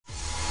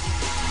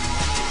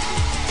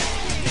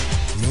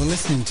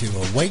listening to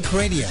Awake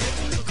Radio.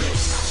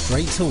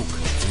 Straight talk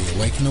for the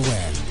awake and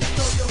aware.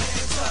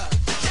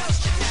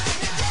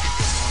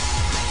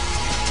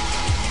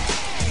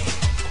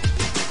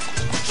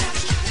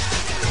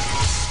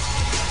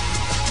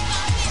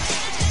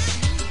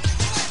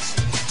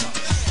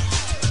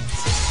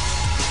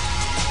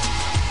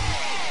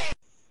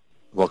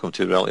 Welcome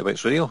to Reality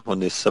Bites Radio on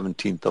the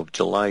 17th of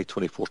July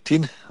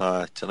 2014.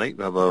 Tonight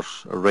we have our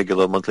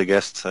regular monthly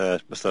guest,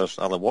 Mr.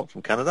 Alan Watt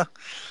from Canada.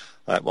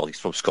 Well, he's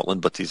from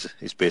Scotland, but he's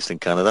based in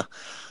Canada.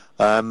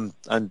 And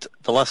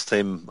the last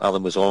time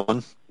Alan was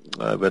on,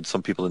 we had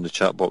some people in the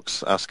chat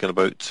box asking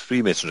about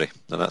Freemasonry,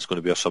 and that's going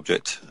to be our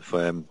subject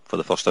for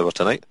the first hour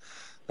tonight.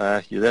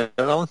 You there,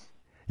 Alan?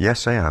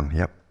 Yes, I am,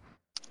 yep.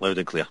 Loud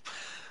and clear.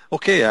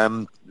 Okay,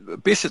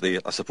 basically,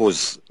 I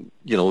suppose,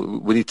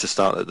 we need to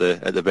start at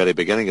the very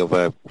beginning of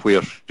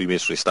where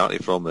Freemasonry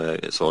started from,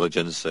 its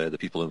origins, the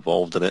people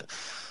involved in it,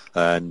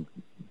 and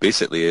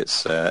basically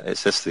its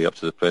history up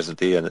to the present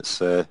day, and its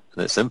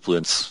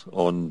influence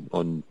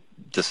on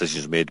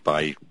decisions made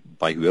by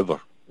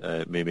whoever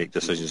may make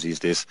decisions these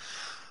days.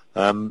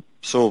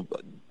 So,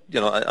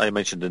 I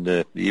mentioned in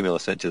the email I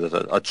sent you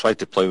that I tried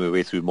to plough my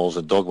way through Morals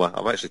and Dogma.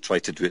 I've actually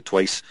tried to do it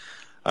twice,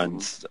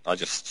 and I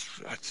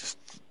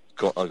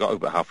got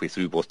about halfway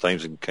through both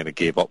times and kind of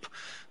gave up.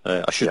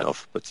 I shouldn't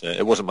have, but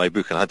it wasn't my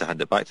book and I had to hand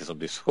it back to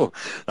somebody, so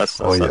that's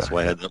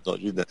why I ended up not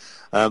reading it.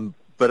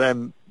 But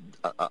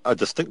I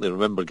distinctly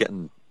remember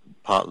getting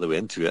part of the way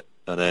into it,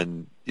 and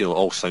then,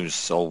 all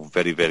sounds all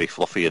very, very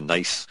fluffy and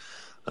nice,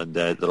 and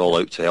they're all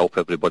out to help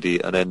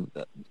everybody, and then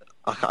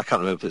I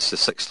can't remember if it's the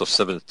 6th or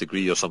 7th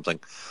degree or something.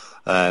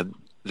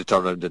 They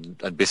turn around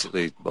and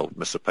basically,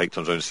 Mr. Pike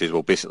turns around and says,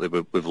 basically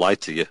we've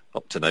lied to you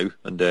up to now,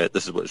 and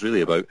this is what it's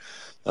really about.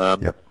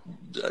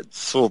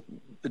 So,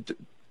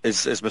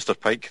 is Mr.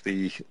 Pike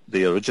the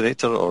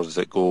originator, or does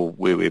it go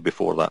way, way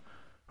before that?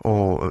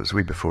 Oh, it was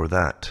way before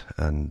that,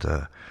 and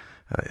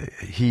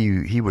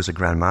he was a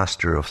Grand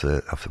Master of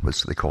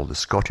what they call the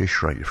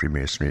Scottish Rite of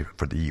Freemasonry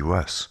for the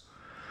US.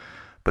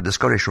 But the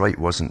Scottish Rite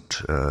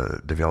wasn't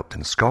developed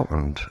in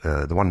Scotland.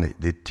 The one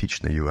they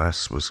teach in the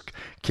US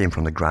came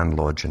from the Grand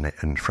Lodge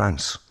in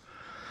France,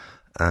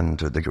 and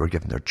they were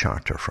given their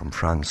charter from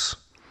France.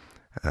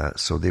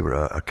 So they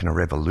were a kind of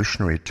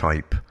revolutionary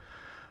type,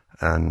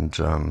 and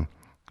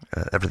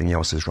everything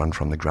else is run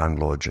from the Grand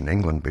Lodge in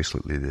England,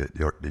 basically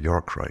the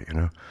York Rite,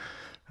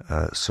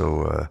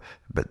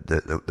 But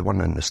the one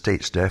in the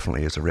States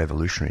definitely is a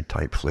revolutionary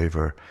type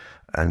flavour.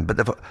 But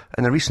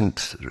in the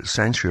recent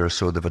century or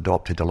so, they've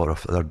adopted a lot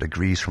of other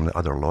degrees from the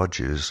other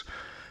lodges,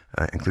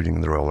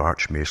 including the Royal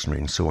Archmasonry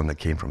and so on, that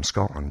came from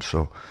Scotland.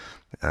 So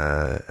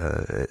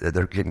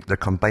they're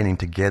combining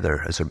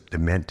together as they're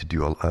meant to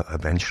do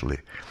eventually.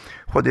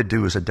 What they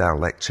do is a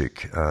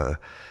dialectic.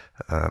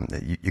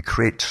 You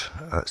create,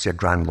 say, a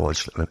Grand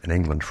Lodge in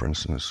England, for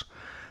instance,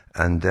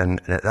 and then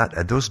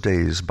at those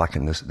days, back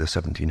in the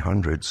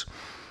 1700s,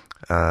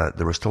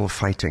 they were still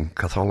fighting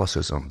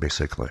Catholicism,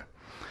 basically.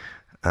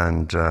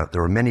 And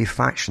there were many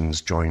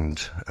factions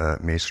joined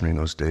Masonry in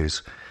those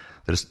days.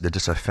 The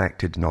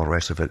disaffected and all the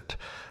rest of it.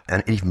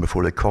 And even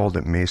before they called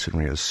it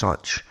Masonry as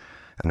such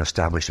and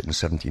established it in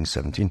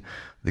 1717,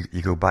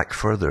 you go back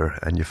further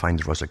and you find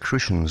the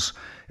Rosicrucians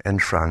in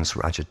France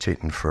were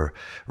agitating for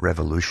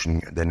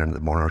revolution, then in the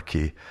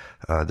monarchy,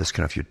 this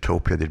kind of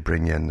utopia they'd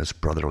bring in, this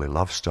brotherly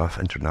love stuff,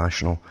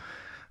 international.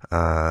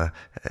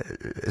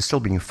 It's still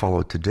being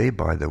followed today,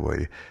 by the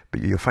way,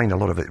 but you'll find a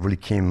lot of it really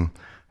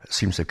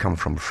seems to come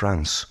from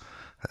France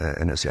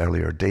in its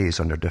earlier days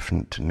under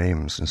different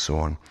names and so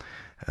on,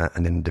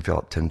 and then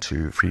developed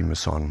into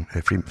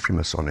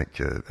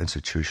Freemasonic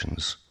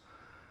institutions.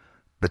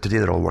 But today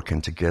they're all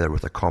working together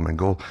with a common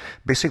goal.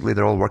 Basically,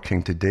 they're all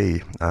working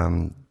today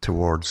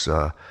towards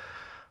the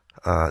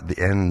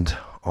end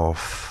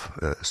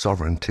of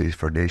sovereignty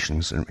for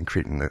nations and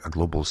creating a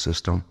global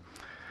system.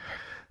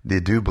 They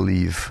do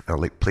believe,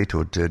 like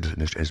Plato did in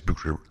his book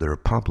The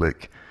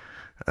Republic,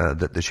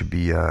 that there should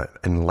be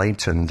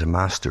enlightened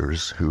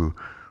masters who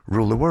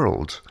rule the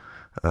world.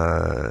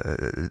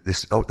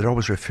 They're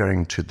always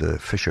referring to the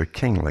Fisher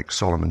King, like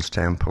Solomon's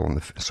Temple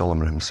and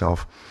Solomon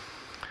himself,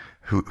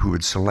 who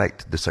would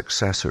select the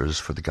successors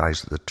for the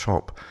guys at the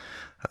top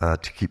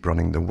to keep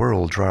running the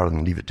world rather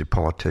than leave it to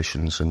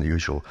politicians and the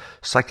usual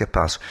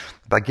psychopaths.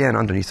 But again,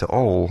 underneath it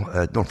all,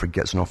 don't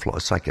forget there's an awful lot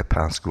of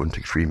psychopaths going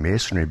to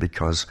Freemasonry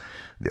because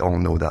they all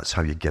know that's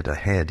how you get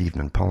ahead, even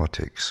in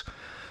politics.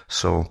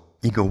 So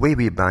you go way,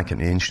 way back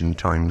in ancient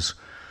times,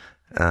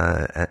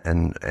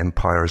 and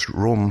empires.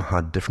 Rome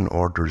had different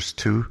orders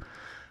too.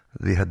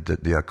 They had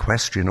the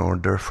equestrian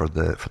order for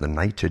the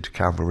knighted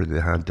cavalry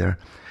they had there,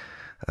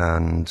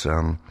 and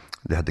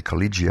they had the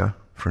collegia,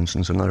 for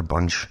instance, another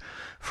bunch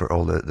for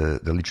all the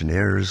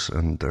legionnaires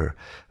and their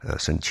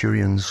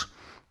centurions,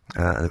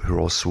 who were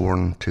all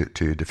sworn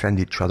to defend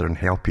each other and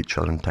help each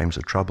other in times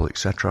of trouble,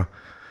 etc.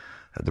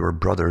 There were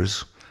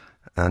brothers,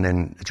 And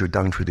then as you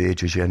go down through the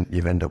ages, you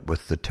end up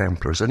with the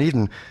Templars. And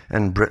even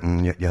in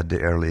Britain, you had the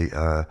early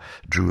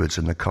Druids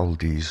and the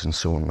Chaldees and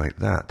so on like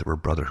that. There were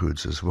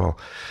brotherhoods as well.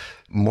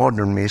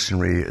 Modern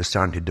Masonry is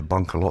starting to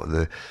debunk a lot of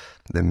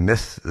the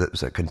myth that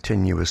was a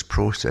continuous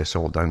process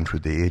all down through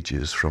the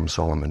ages from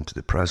Solomon to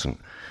the present.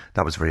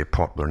 That was very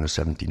popular in the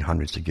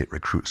 1700s to get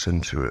recruits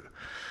into it.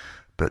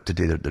 But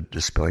today they're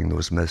dispelling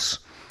those myths.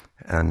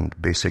 And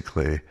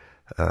basically,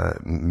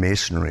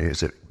 Masonry,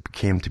 as it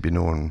came to be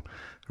known,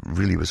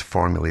 really was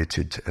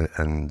formulated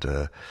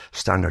and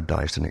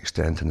standardized to an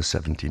extent in the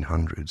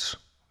 1700s.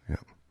 Yeah.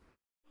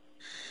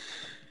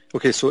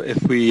 Okay, so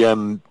if we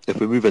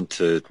move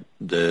into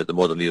the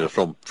modern era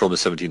from the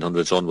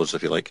 1700s onwards,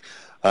 if you like,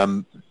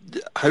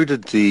 how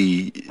did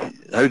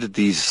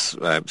these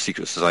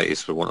secret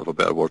societies, for want of a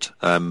better word,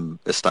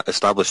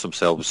 establish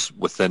themselves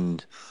within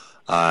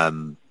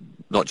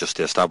not just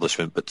the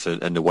establishment, but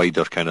in the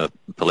wider kind of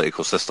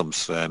political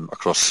systems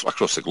across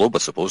the globe, I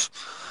suppose?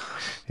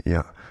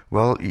 Yeah.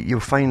 Well, you'll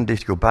find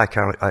if you go back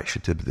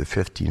actually to the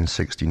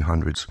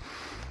 1600s,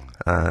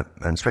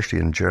 and especially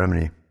in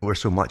Germany, where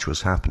so much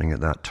was happening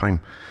at that time,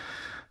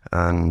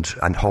 and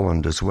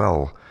Holland as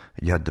well.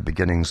 You had the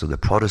beginnings of the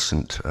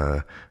Protestant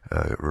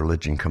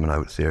religion coming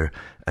out there,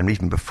 and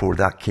even before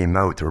that came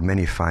out, there were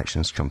many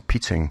factions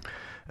competing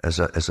as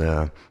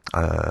an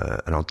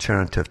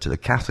alternative to the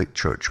Catholic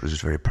Church, which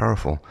was very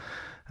powerful.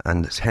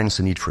 And it's hence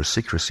the need for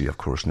secrecy, of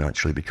course,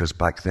 naturally, because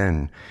back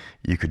then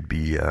you could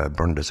be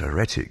burned as a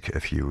heretic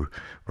if you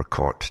were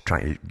caught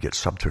trying to get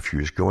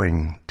subterfuge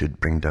going to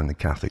bring down the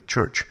Catholic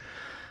Church.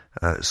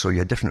 So you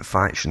had different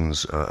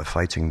factions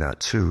fighting that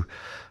too,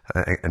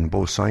 on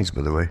both sides,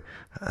 by the way.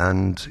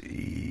 And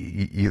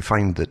you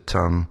find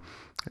that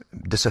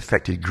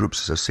disaffected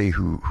groups, as I say,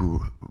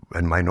 who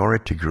and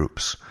minority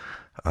groups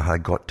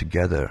had got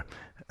together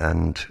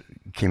and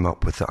came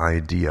up with the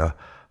idea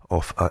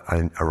of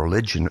a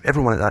religion.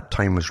 Everyone at that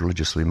time was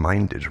religiously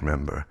minded,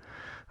 remember.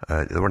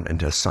 They weren't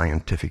into a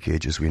scientific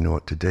age as we know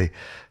it today.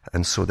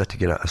 And so they had to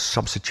get a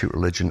substitute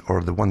religion,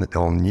 or the one that they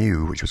all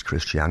knew, which was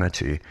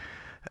Christianity,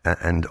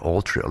 and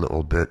alter it a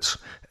little bit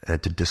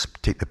to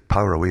take the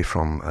power away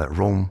from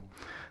Rome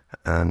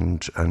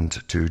and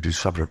to do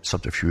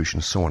subterfuge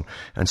and so on.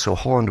 And so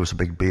Holland was a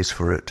big base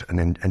for it, and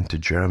then into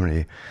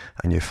Germany,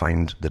 and you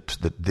find that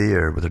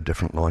there, with their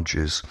different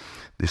lodges,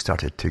 they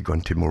started to go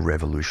into more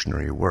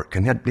revolutionary work.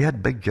 And they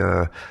had big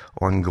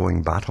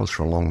ongoing battles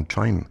for a long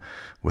time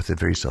with the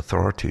various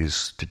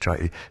authorities to try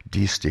to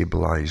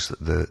destabilize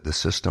the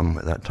system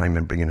at that time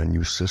and bring in a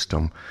new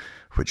system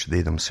which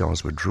they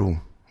themselves would rule.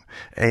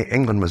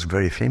 England was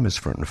very famous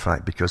for it, in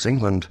fact, because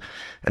England,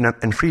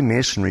 in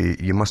Freemasonry,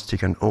 you must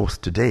take an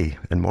oath today,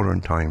 in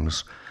modern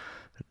times,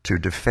 to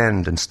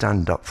defend and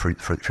stand up for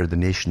the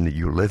nation that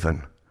you live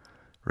in,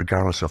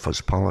 regardless of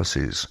its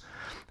policies.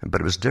 But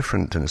it was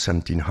different in the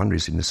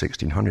 1700s, in the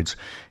 1600s.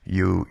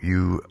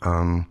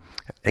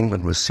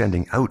 England was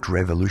sending out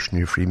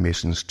revolutionary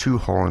Freemasons to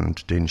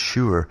Holland to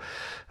ensure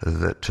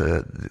that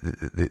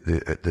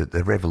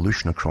the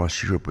revolution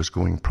across Europe was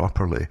going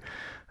properly.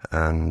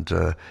 And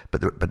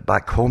but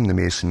back home, the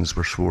Masons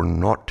were sworn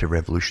not to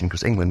revolution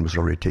because England was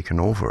already taken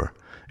over,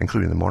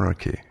 including the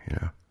monarchy.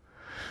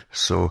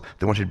 So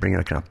they wanted to bring in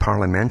a kind of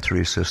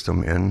parliamentary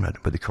system in,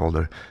 what they call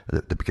the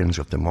beginnings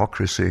of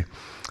democracy,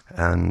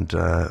 and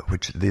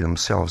which they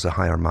themselves, the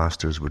higher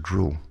masters, would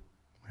rule.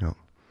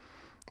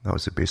 That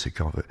was the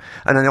basic of it.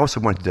 And then they also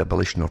wanted the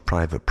abolition of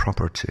private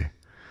property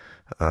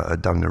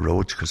down the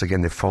road, because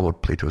again they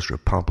followed Plato's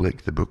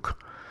Republic, the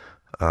book,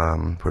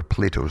 where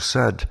Plato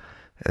said,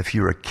 if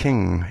you're a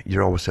king,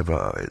 you always have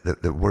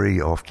the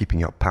worry of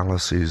keeping up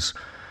palaces,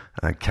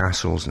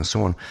 castles, and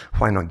so on.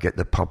 Why not get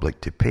the public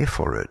to pay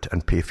for it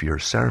and pay for your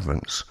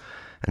servants?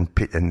 And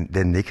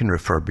then they can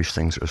refurbish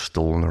things that are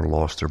stolen or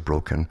lost or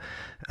broken,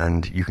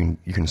 and you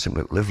can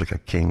simply live like a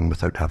king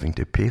without having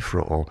to pay for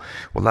it all.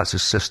 Well, that's a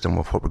system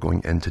of what we're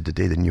going into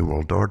today, the New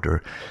World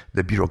Order.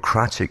 The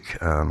bureaucratic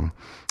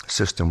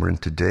system we're in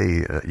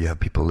today, you have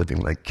people living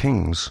like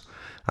kings,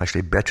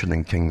 actually better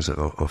than kings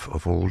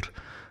of old,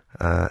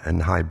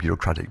 in high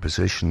bureaucratic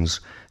positions,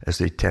 as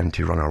they tend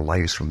to run our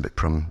lives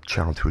from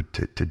childhood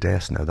to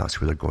death. Now that's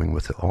where they're going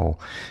with it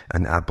all,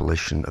 and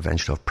abolition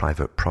eventually of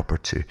private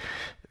property.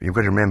 You've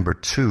got to remember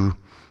too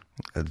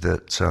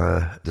that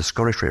the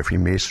Scottish Rite of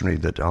Freemasonry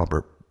that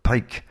Albert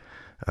Pike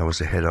was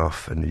the head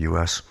of in the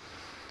US,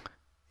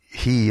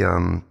 he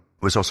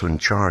was also in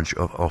charge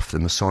of the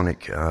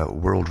Masonic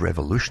World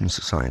Revolution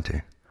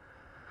Society,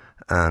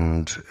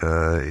 and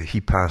he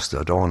passed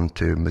it on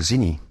to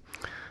Mazzini.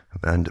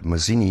 And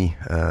Mazzini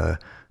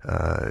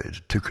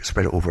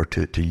spread it over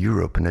to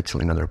Europe and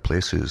Italy and other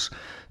places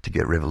to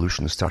get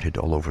revolutions started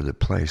all over the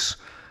place.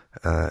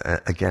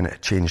 Again,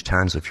 it changed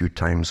hands a few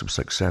times with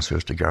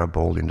successors to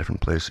Garibaldi in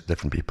different places,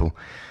 different people,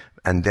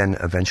 and then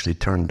eventually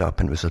turned up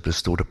and was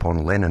bestowed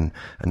upon Lenin,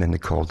 and then they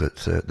called it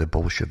the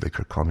Bolshevik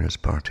or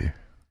Communist Party.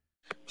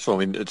 So,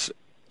 I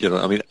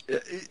mean,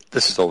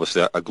 this is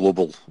obviously a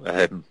global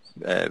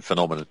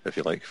phenomenon, if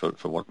you like, for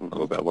want of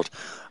a better word.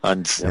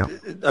 And yeah.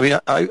 I mean,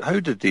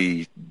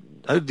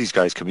 how how did these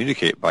guys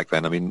communicate back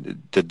then? I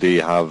mean, did they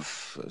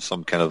have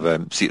some kind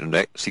of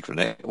secret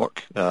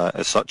network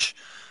as such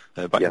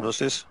back in those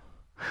days?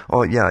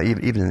 Oh, yeah,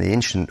 even in the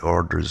ancient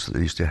orders they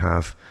used to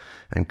have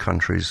in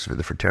countries with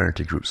the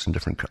fraternity groups in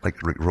different, like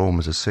Rome,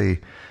 as I say,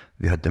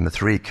 they had the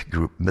Mithraic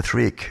group.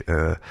 Mithraic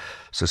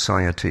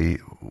society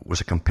was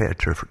a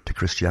competitor to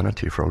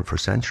Christianity for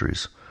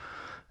centuries.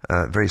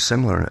 Very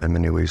similar in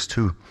many ways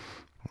too.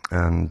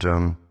 And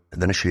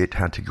the initiate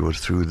had to go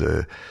through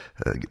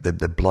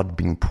the blood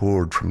being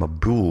poured from a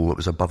bull that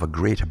was above a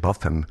grate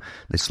above him.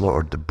 They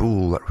slaughtered the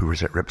bull who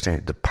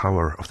represented the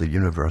power of the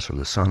universe or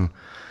the sun.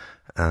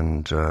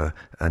 And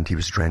he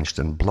was drenched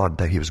in blood.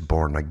 That he was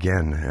born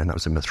again, and that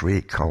was the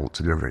Mithraic cult.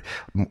 So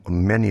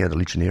many of the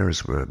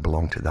legionnaires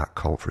belonged to that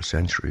cult for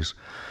centuries,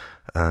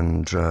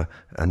 and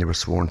they were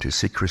sworn to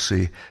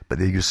secrecy. But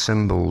they used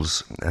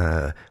symbols,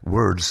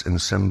 words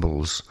and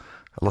symbols,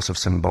 lots of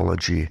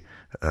symbology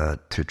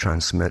to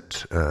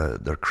transmit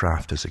their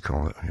craft, as they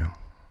call it.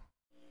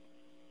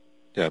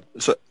 Yeah.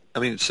 So, I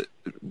mean,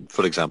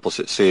 for example,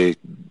 say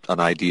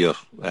an idea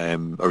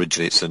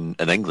originates in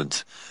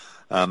England.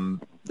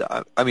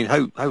 I mean,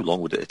 how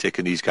long would it have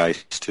taken these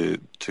guys to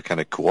kind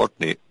of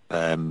coordinate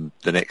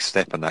the next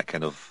step in that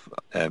kind of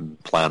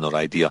plan or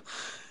idea,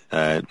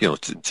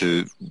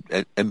 to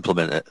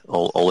implement it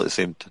all at the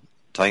same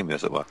time,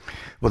 as it were?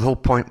 Well, the whole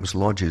point was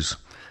lodges,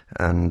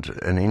 and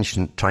in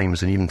ancient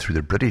times, and even through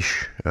the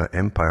British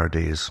Empire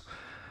days,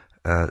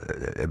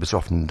 it was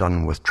often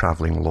done with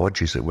travelling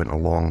lodges that went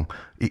along.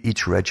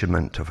 Each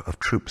regiment of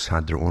troops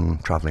had their own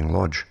travelling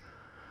lodge.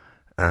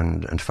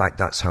 And in fact,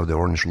 that's how the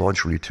Orange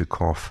Lodge really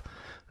took off.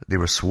 They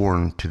were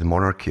sworn to the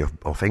monarchy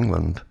of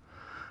England,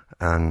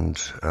 and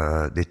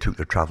they took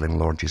their travelling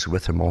lodges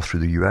with them all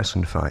through the US,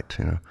 in fact,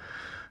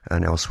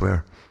 and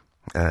elsewhere,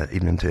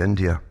 even into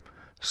India.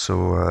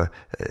 So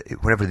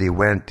wherever they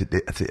went,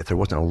 if there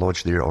wasn't a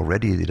lodge there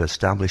already, they'd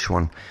establish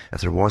one.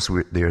 If there was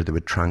there, they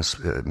would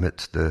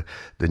transmit the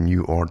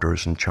new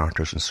orders and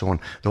charters and so on.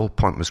 The whole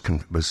point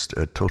was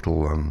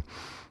total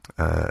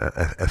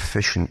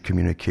efficient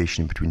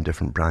communication between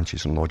different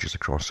branches and lodges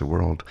across the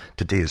world.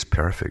 Today is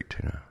perfect,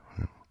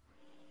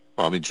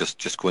 Well, I mean,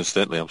 just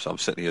coincidentally, I'm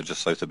sitting here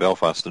just south of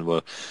Belfast, and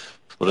we're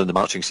in the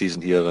marching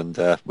season here, and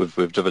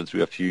we've driven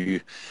through a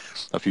few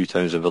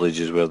towns and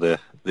villages where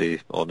the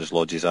Orange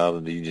Lodges are,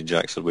 and the Union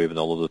Jacks are waving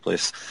all over the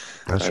place.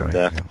 That's and,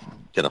 right.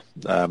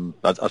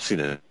 I've seen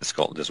it in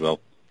Scotland as well.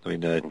 I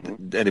mean,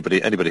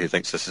 anybody who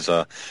thinks this is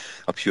a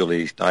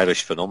purely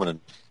Irish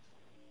phenomenon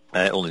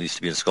only needs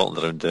to be in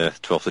Scotland around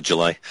 12th of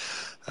July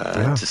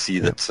to see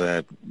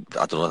that.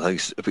 I don't know. I think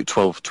it's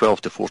about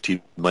 12 to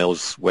 14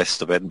 miles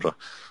west of Edinburgh.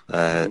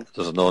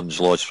 There's an Orange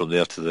Lodge from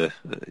there to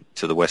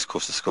the west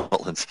coast of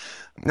Scotland.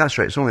 That's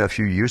right. It's only a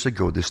few years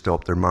ago they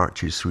stopped their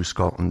marches through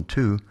Scotland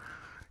too.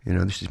 They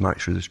just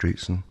march through the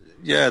streets and.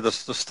 Yeah, there's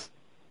still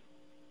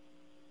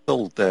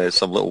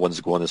some little ones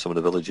go on in some of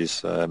the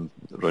villages around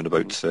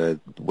about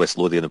West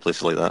Lothian and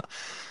places like that.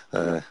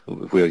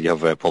 Where you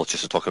have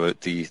politicians talk about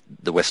the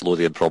West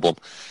Lothian problem.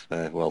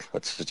 Well,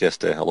 I'd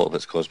suggest a lot of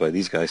it's caused by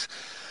these guys.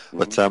 Mm-hmm.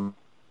 But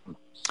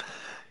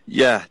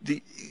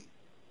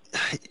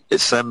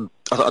it's I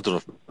don't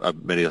know if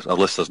many of our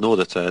listeners know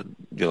that I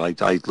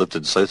lived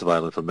in the south of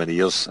Ireland for many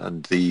years,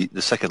 and the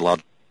second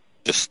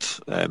largest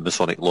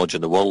Masonic lodge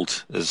in the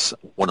world is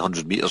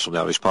 100 metres from the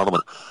Irish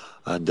Parliament,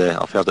 and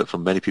I've heard it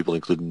from many people,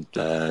 including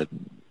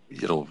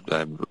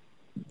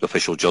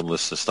official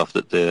journalists and stuff,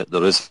 that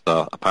there is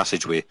a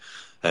passageway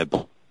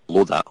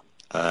below that,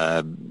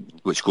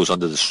 which goes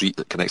under the street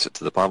that connects it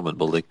to the Parliament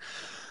building.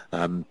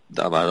 I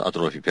don't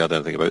know if you've heard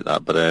anything about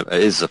that, but it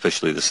is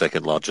officially the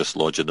second largest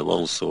lodge in the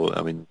world. So,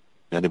 I mean,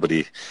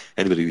 anybody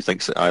who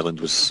thinks that Ireland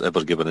was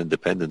ever given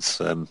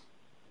independence, only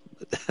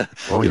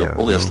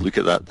has to look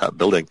at that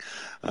building.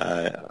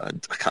 I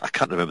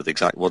can't remember the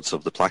exact words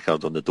of the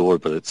placard on the door,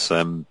 but it's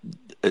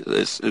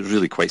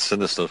really quite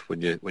sinister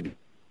when you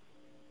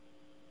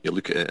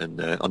look at it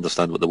and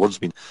understand what the words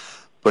mean.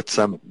 But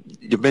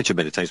you've mentioned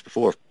many times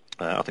before,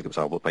 I think it was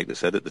Albert Pike that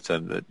said it,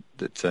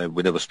 that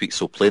we never speak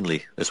so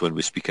plainly as when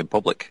we speak in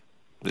public.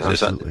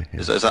 Is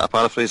that a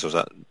paraphrase, or is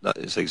that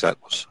his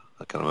exact words?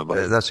 I can't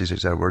remember. That's his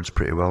exact words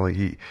pretty well.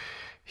 He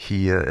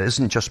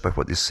isn't just about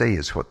what they say,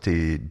 it's what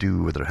they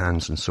do with their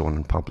hands and so on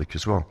in public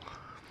as well.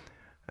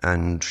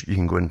 And you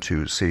can go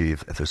into, say,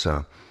 if there's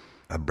a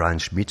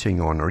branch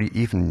meeting on, or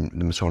even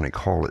the Masonic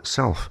Hall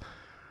itself,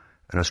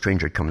 and a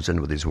stranger comes in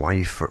with his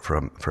wife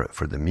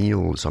for the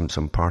meal, some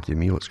party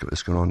meal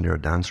that's going on there, a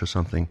dance or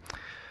something.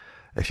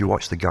 If you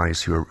watch the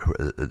guys who are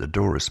at the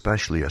door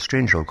especially, a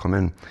stranger will come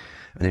in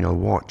and then he'll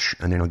watch,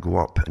 and then he'll go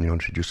up and he'll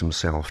introduce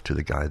himself to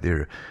the guy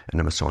there in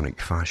a Masonic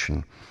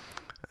fashion.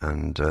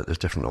 And there's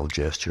different little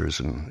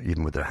gestures, and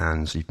even with their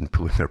hands, even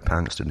pulling their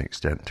pants to an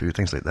extent too,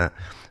 things like that.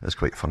 It's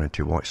quite funny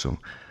to watch them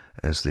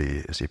as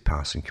they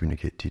pass and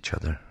communicate to each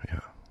other.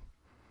 Yeah.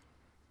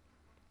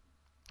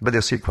 But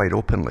they'll say it quite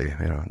openly.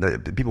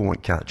 The people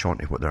won't catch on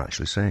to what they're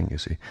actually saying. You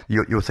see,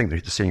 you'll think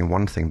they're saying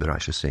one thing, but they're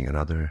actually saying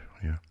another.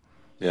 Yeah.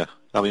 Yeah,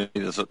 I mean,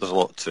 there's a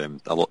lot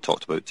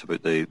talked about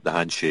the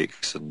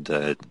handshakes and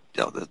the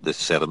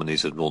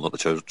ceremonies and rolling up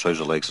the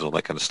trouser legs and all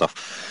that kind of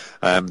stuff.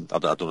 I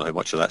don't know how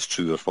much of that's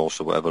true or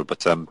false or whatever,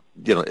 but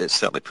it's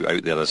certainly put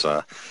out there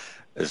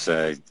as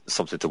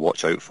something to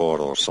watch out for,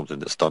 or something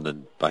that's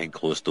done behind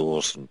closed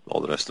doors and all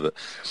the rest of it.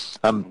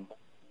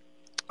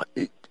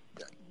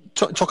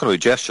 Talking about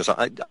gestures,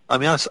 I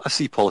mean, I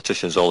see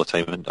politicians all the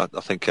time, and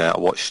I think I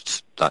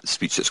watched that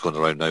speech that's going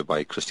around now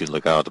by Christine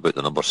Lagarde about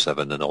the number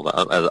 7 and all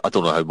that. I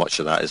don't know how much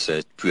of that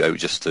is put out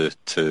just to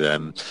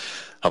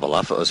have a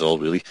laugh at us all,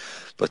 really.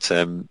 But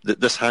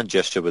this hand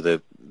gesture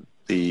with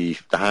the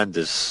hand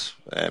is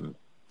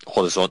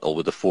horizontal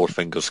with the 4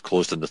 fingers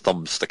closed and the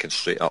thumb sticking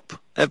straight up.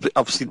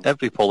 I've seen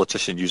every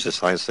politician use this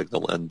hand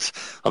signal, and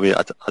I mean,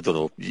 I don't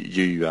know.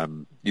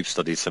 You've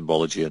studied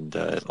symbology and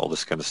all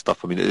this kind of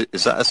stuff. I mean,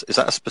 is that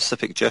a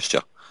specific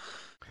gesture?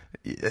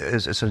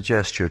 It's a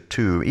gesture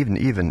too. Even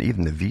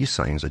the V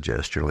sign's a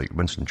gesture, like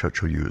Winston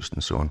Churchill used,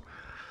 and so on.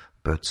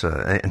 But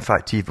in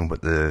fact, even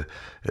with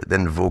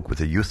then vogue with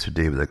the youth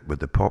today, with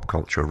the pop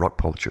culture, rock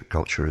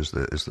culture is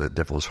the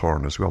devil's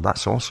horn as well.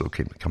 That's also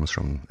comes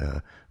from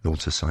the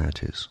old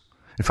societies.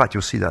 In fact,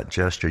 you'll see that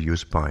gesture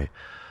used by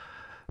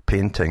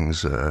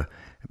paintings of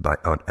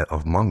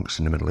monks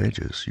in the Middle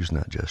Ages, using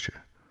that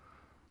gesture.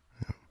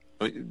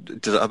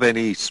 Does it have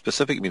any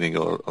specific meaning,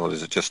 or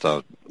is it just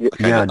a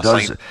it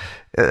does. Sign?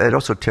 It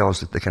also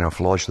tells the kind of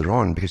lodge they're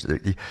on, because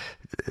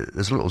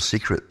there's a little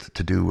secret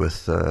to do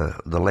with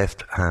the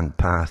left-hand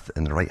path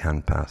and the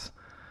right-hand path,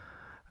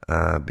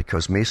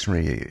 because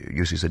Masonry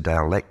uses a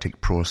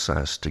dialectic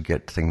process to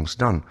get things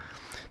done.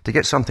 To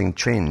get something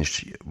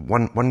changed,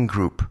 one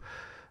group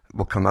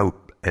will come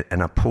out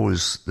and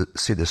oppose,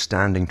 the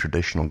standing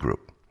traditional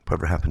group,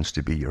 whatever happens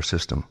to be your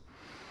system.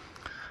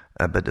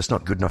 But it's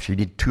not good enough. You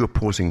need 2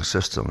 opposing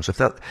systems. If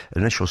that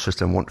initial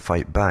system won't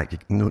fight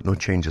back, no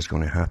change is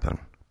going to happen.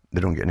 They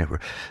don't get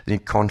anywhere. They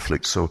need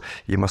conflict, so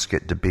you must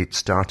get debate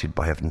started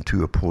by having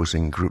 2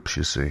 opposing groups,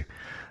 you see.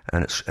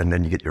 And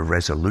then you get your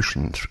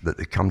resolutions that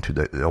they come to.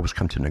 They always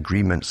come to an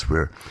agreements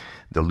where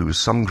they'll lose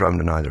some ground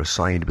on either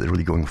side, but they're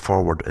really going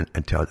forward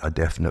into a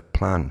definite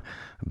plan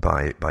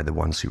by the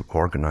ones who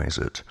organize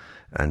it.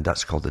 And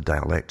that's called the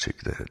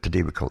dialectic.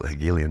 Today we call it the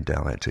Hegelian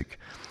dialectic.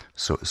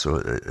 So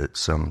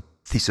it's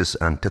thesis,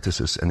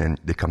 antithesis, and then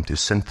they come to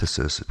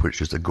synthesis,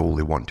 which is the goal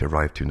they want to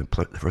arrive to in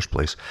the first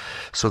place.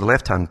 So the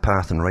left-hand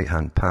path and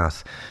right-hand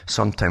path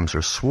sometimes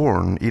are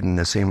sworn, even in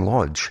the same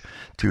lodge.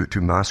 Two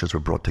masters were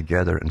brought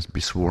together and be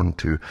sworn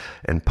to,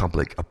 in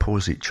public,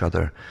 oppose each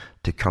other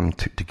to come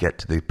to get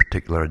to the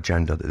particular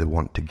agenda that they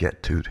want to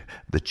get to,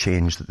 the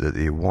change that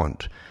they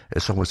want.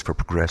 It's always for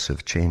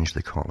progressive change,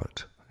 they call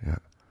it. Yeah.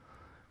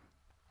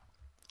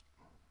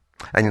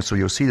 And so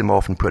you'll see them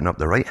often putting up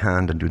the right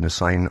hand and doing the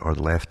sign, or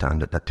the left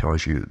hand. That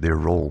tells you their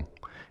role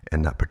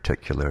in that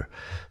particular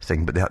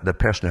thing. But the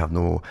person will have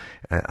no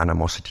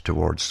animosity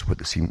towards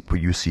what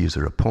you see as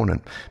their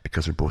opponent,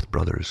 because they're both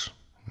brothers.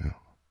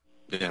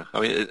 Yeah, I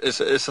mean, it's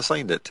a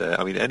sign that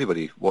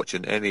anybody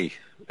watching any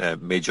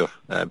major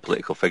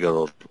political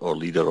figure or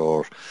leader,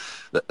 or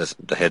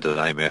the head of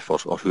the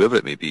IMF or whoever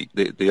it may be,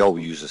 they all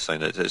use this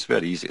sign. It's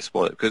very easy to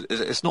spot it, because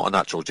it's not a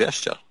natural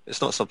gesture.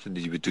 It's not something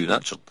that you would do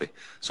naturally.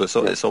 So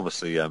it's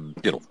obviously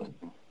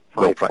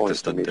well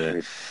practiced and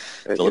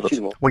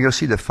deliberate. Well, you'll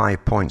see the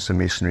 5 points of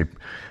Masonry.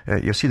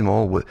 You'll see them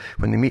all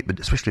when they meet, but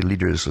especially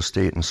leaders of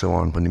state and so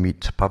on, when they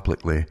meet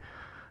publicly.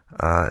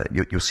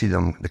 You'll see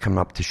them. They come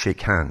up to shake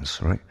hands,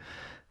 right?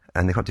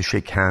 And they come to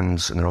shake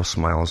hands, and they're all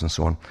smiles and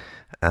so on.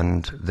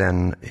 And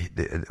then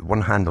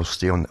one hand will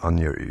stay on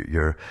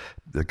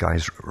the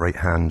guy's right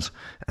hand,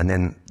 and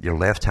then your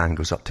left hand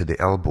goes up to the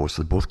elbow,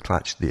 so they both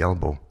clutch the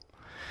elbow.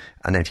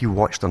 And then if you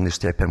watch them, they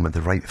step in with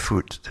the right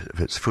foot.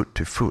 If it's foot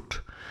to foot,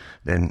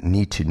 then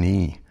knee to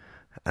knee,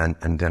 and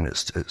then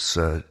it's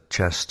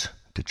chest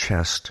to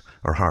chest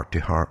or heart to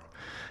heart,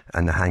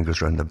 and the hand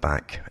goes round the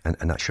back, and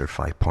that's your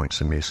 5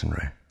 points of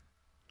Masonry.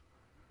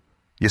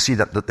 You see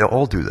that they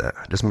all do that.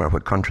 It doesn't matter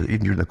what country.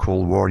 Even during the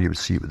Cold War, you would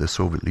see it with the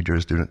Soviet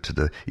leaders doing it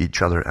to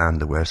each other and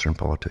the Western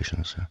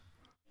politicians.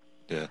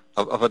 Yeah,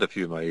 I've had a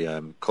few of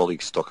my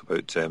colleagues talk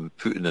about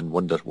Putin and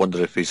wonder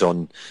if he's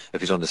on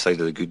the side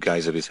of the good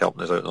guys, if he's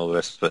helping us out and all the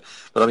rest of it.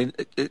 But I mean,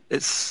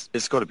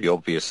 it's got to be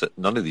obvious that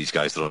none of these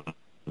guys are on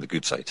the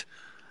good side.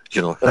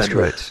 That's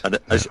correct. And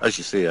as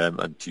you say,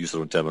 and to use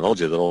their own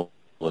terminology, they're all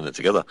in it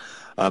together.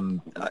 I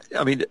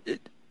mean,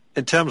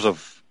 in terms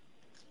of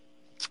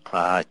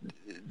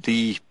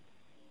the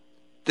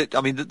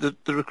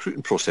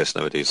recruiting process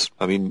nowadays.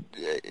 I mean,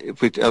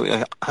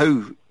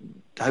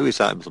 how is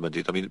that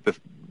implemented? I mean,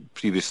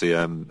 previously,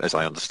 as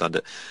I understand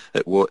it,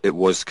 it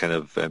was kind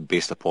of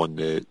based upon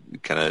the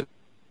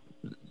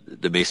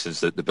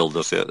masons, the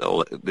builders,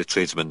 the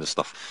tradesmen and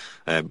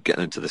stuff,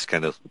 getting into this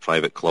kind of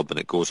private club, and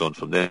it goes on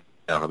from there.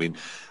 I mean,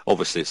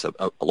 obviously, it's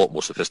a lot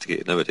more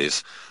sophisticated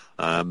nowadays.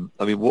 I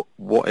mean,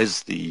 what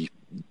is the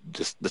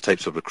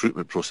types of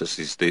recruitment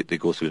processes they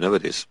go through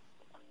nowadays?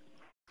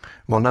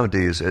 Well,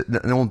 nowadays, in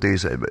the old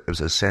days, it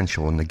was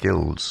essential in the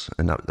guilds,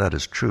 and that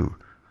is true.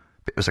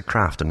 It was a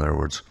craft, in other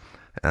words.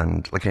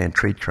 and like any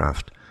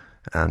tradecraft.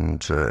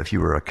 And if you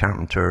were a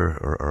carpenter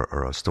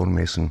or a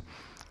stonemason,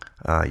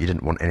 you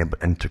didn't want any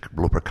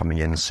interloper coming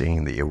in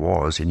saying that he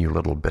was. He knew a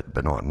little bit,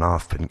 but not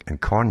enough, and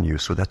con you.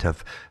 So they'd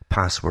have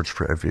passwords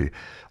for every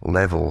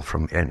level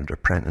from entered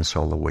apprentice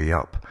all the way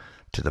up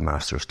to the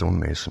master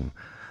stonemason.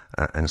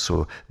 And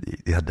so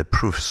they had the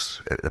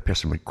proofs. The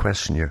person would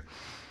question you,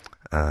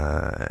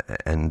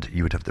 and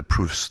you would have the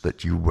proofs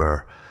that you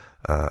were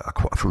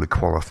a fully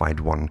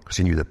qualified one, because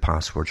he knew the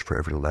passwords for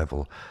every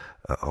level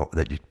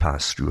that you'd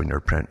passed through in your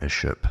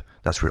apprenticeship.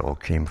 That's where it all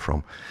came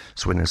from.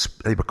 So when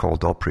they were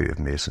called operative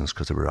masons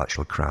because they were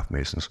actual craft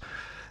masons.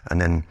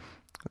 And then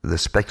the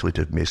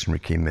speculative masonry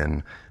came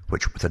in,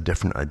 which with a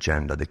different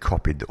agenda. They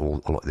copied a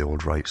lot of the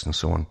old rites and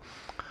so on.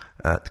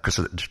 Because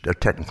they're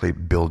technically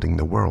building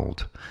the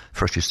world.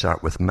 First you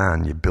start with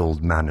man, you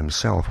build man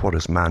himself. What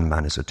is man?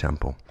 Man is a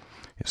temple,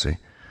 you see.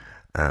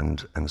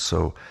 And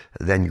so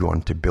then you go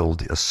on to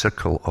build a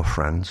circle of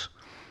friends.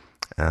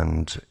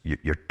 And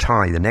your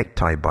tie, the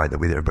necktie, by the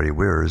way, that everybody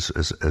wears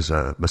is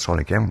a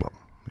Masonic emblem,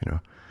 you know.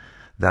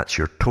 That's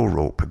your tow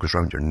rope. It goes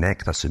around your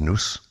neck. That's a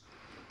noose.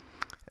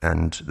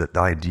 And the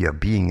idea of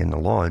being in the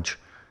lodge,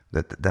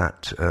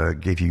 that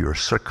gave you your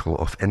circle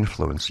of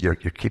influence, your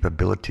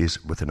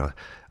capabilities within a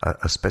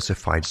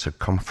specified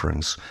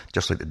circumference,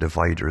 just like the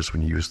dividers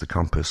when you use the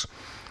compass.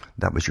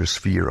 That was your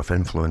sphere of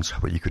influence,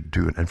 what you could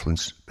do and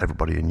influence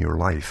everybody in your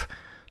life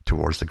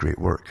towards the great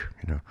work,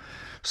 you know.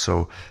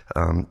 So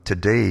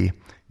today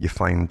you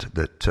find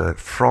that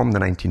from the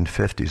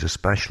 1950s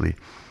especially,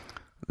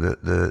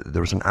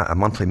 there was a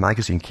monthly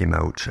magazine came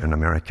out in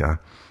America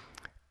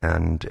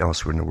and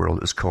elsewhere in the world.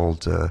 It was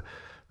called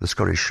the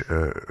Scottish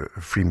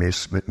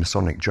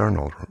Freemasonic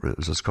Journal. It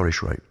was a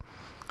Scottish rite.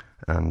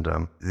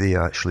 And they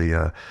actually,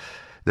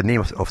 the name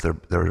of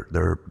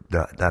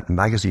that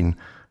magazine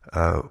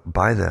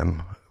by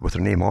them, with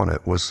their name on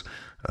it, was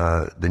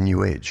the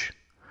New Age.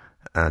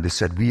 They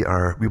said we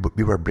are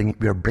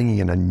bringing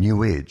in a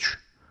new age,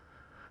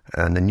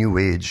 and the new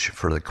age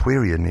for the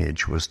Aquarian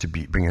age was to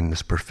bring in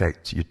this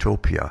perfect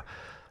utopia,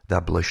 the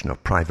abolition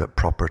of private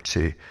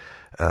property,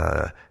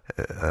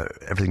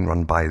 everything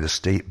run by the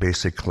state,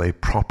 basically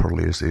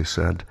properly, as they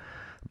said,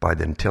 by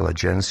the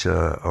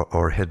intelligentsia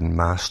or hidden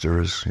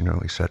masters, you know,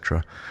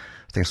 etc.,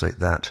 things like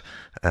that.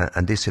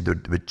 And they said they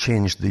would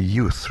change the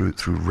youth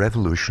through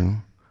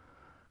revolution,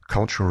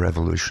 cultural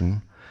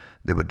revolution.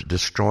 They would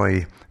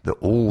destroy the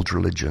old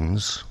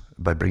religions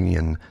by bringing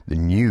in the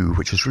new,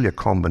 which is really a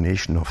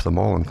combination of them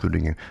all,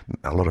 including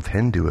a lot of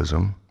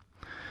Hinduism.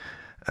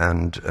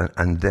 And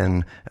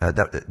then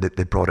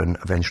they brought in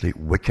eventually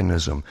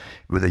Wiccanism.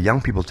 With the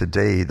young people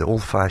today, the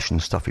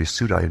old-fashioned stuffy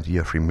suit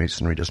idea of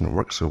Freemasonry doesn't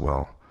work so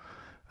well.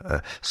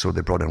 So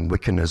they brought in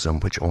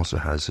Wiccanism, which also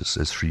has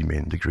its three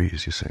main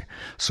degrees, you see.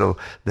 So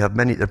they're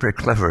very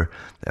clever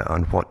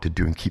on what to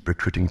do and keep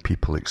recruiting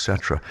people,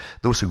 etc.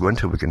 Those who go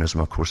into Wiccanism,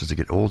 of course, as they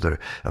get older,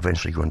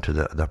 eventually go into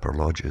the upper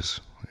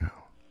lodges. Yeah.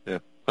 Yeah.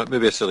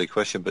 Maybe a silly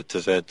question, but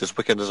does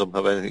Wiccanism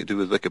have anything to do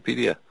with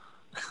Wikipedia?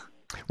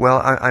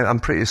 Well, I'm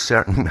pretty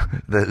certain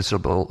that it's a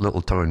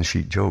little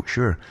tongue-in-cheek joke,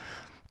 sure.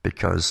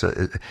 Because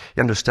you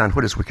understand,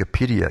 what is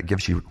Wikipedia? It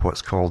gives you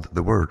what's called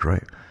the word,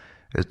 right?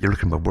 You're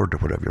looking up a word or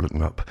whatever you're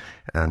looking up,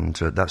 and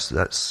that's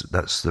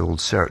the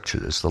old search.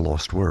 It's the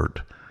lost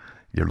word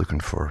you're looking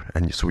for,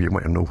 and so you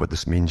want to know what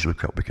this means. You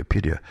look up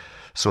Wikipedia.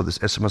 So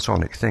it's a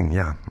Masonic thing,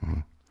 yeah.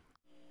 Mm.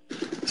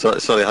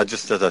 Sorry, I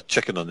just had a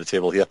chicken on the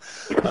table here.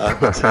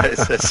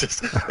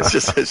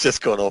 It's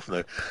just gone off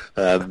now.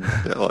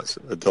 It's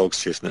a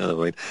dog's chasing it. Never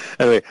mind.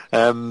 Anyway,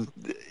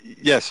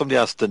 yeah, somebody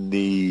asked in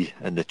the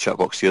chat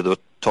box here. They were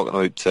talking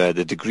about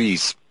the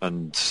degrees,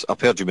 and I've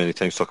heard you many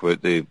times talk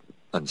about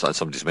and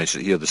somebody's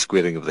mentioned it here, the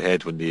squaring of the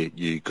head when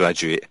you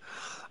graduate.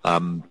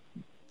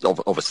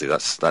 Obviously,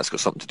 that's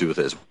got something to do with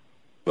it as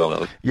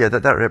well. Yeah,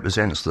 that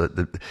represents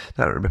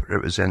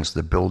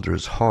the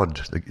builder's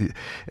hod.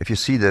 If you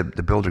see the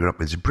builder going up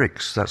with his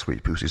bricks, that's what he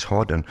puts his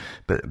hod in.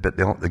 But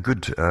the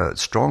good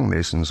strong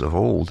masons of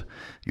old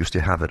used to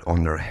have it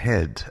on their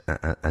head,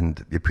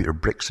 and you put your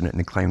bricks in it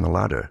and you climb the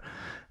ladder.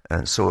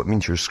 And so it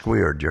means you're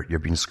squared. You're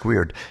being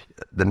squared.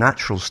 The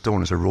natural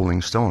stone is a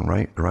rolling stone,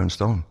 right? A round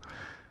stone.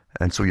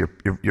 And so you're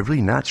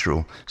really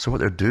natural. So what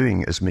they're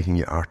doing is making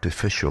you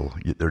artificial.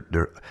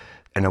 They're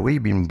in a way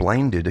being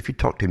blinded. If you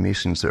talk to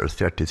masons that are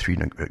 33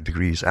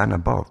 degrees and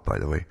above, by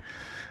the way,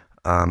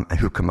 and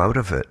who come out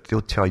of it, they'll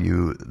tell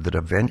you that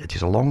it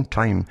takes a long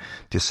time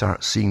to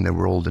start seeing the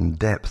world in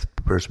depth,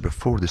 whereas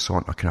before they saw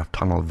it in a kind of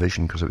tunnel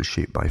vision because it was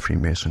shaped by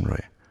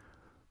Freemasonry.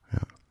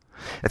 Yeah.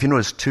 If you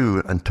notice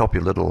too, on top of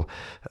your little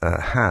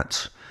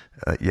hats,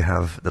 you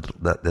have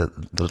the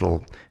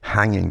little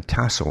hanging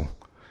tassel.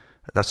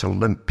 That's a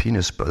limp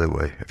penis, by the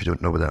way, if you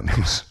don't know what that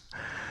means.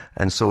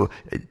 And so,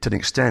 to an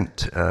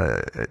extent,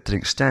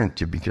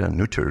 you've been kind of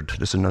neutered.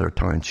 This is another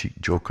tongue-in-cheek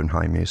joke on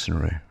high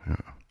masonry. Yeah.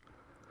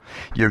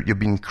 You've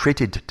been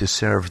created to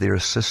serve their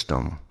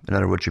system. In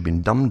other words, you've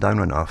been dumbed down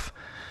enough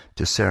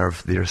to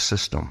serve their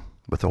system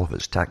with all of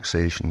its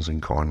taxations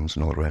and cons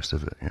and all the rest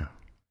of it. Yeah.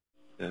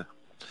 Yeah.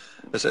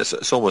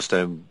 It's almost,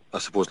 I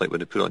suppose, like when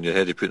they put it on your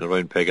head, you put a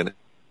round peg in it.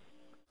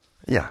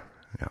 Yeah.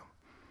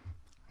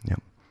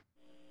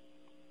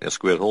 A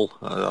square hole.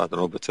 I don't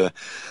know, but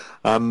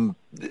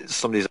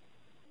somebody's.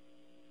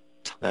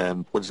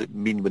 What does it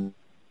mean when?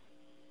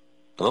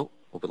 Hello,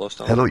 hope we lost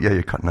that. Hello, yeah,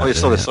 you're cutting out.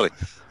 Oh, yeah, sorry.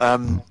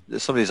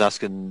 Somebody's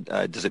asking,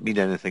 does it mean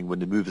anything when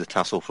they move the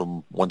tassel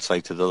from one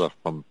side to the other?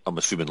 I'm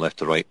assuming left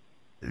to right.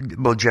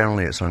 Well,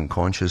 generally it's an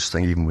unconscious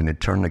thing. Even when they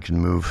turn, it can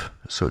move,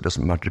 so it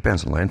doesn't matter.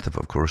 Depends on length,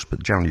 of course,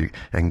 but generally it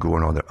can go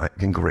it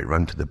can go right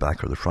round to the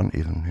back or the front,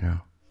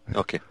 even.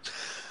 Okay.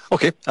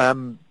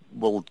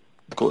 We'll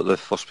go to the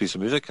first piece of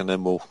music and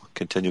then we'll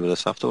continue with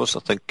this afterwards. I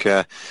think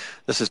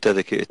this is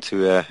dedicated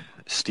to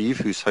Steve,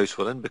 whose house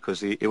we're in, because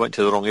he went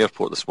to the wrong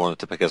airport this morning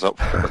to pick us up.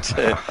 But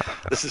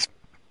this is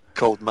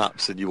called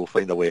Maps, and you will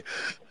find a way.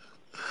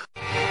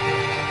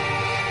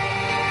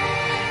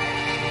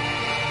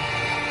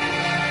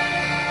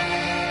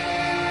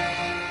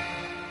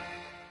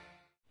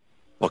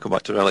 Welcome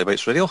back to Reality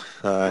Bites Radio.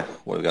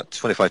 We've got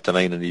 25 to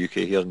 9 in the UK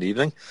here in the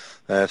evening.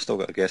 Still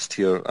got a guest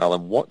here,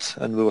 Alan Watt,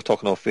 and we were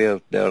talking off air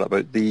there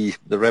about the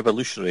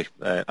revolutionary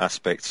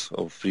aspects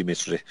of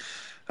Freemasonry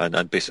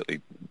and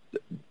basically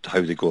how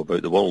they go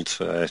about the world.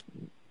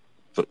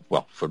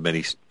 For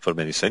many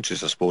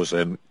centuries, I suppose,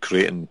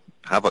 creating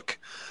havoc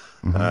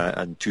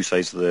and two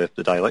sides of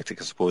the dialectic,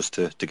 I suppose,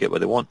 to get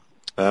what they want.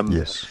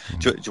 Yes.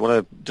 Do you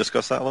want to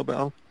discuss that a little bit,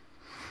 Alan?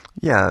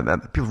 Yeah,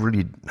 people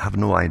really have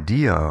no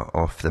idea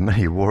of the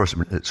many wars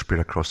that spread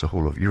across the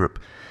whole of Europe.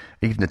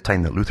 Even the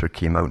time that Luther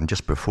came out, and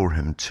just before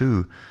him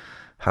too,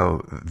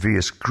 how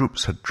various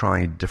groups had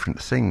tried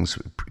different things,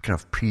 kind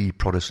of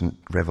pre-Protestant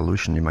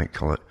revolution, you might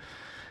call it,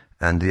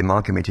 and they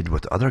amalgamated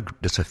with other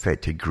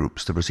disaffected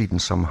groups. There was even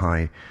some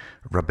high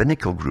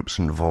rabbinical groups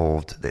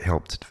involved that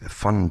helped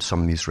fund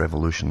some of these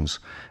revolutions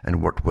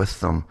and worked with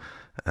them.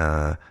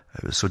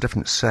 So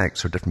different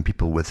sects or different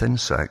people within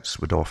sects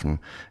would often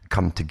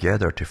come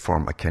together to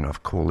form a kind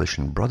of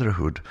coalition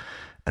brotherhood.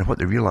 And what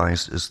they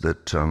realized is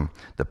that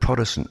the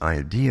Protestant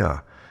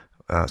idea,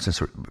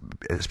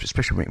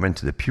 especially when it went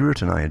to the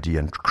Puritan idea,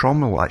 and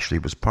Cromwell actually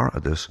was part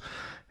of this,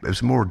 it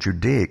was more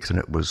Judaic than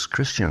it was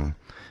Christian,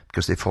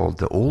 because they followed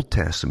the Old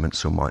Testament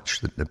so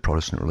much, the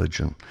Protestant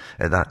religion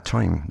at that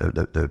time,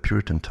 the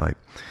Puritan type.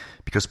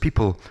 Because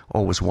people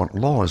always want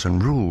laws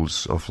and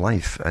rules of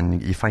life,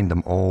 and you find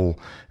them all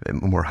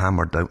more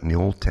hammered out in the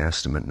Old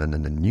Testament than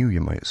in the New,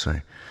 you might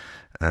say.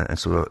 And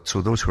so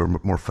those who are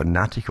more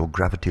fanatical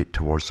gravitate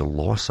towards the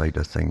law side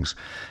of things.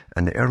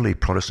 And the early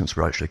Protestants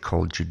were actually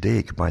called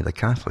Judaic by the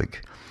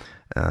Catholic.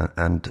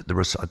 And there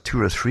was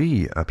two or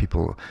three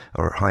people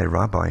or high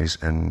rabbis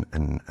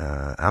in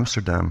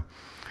Amsterdam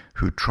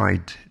who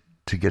tried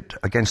to get,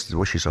 against the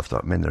wishes of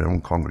their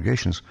own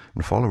congregations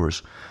and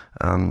followers,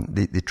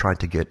 they tried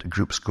to get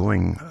groups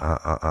going,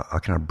 a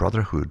kind of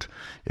brotherhood,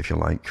 if you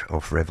like,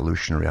 of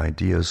revolutionary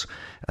ideas,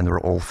 and they were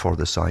all for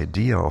this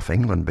idea of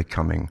England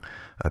becoming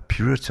a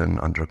Puritan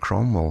under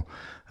Cromwell.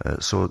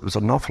 So there was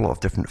an awful lot of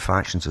different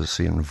factions, as I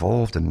say,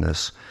 involved in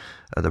this.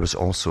 There was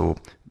also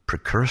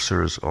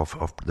precursors of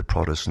the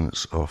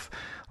Protestants,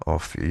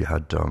 you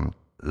had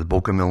the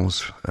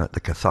Bogomils, the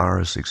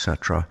Cathars,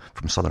 etc.,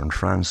 from southern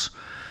France,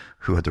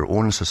 who had their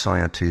own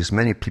societies.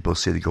 Many people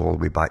say they go all the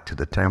way back to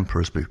the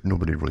Templars, but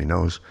nobody really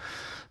knows.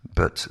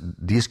 But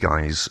these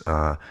guys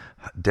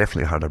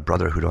definitely had a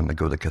brotherhood on the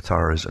go, the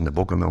Cathars and the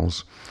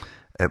Bogomils.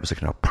 It was a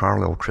kind of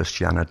parallel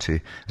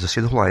Christianity. As I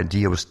say, the whole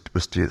idea was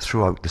to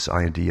throw out this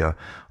idea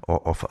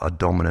of a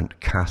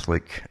dominant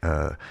Catholic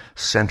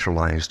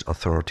centralized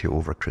authority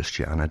over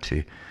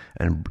Christianity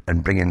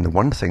and bring in the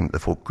one thing that the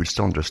folk could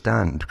still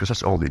understand, because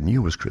that's all they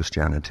knew was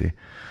Christianity,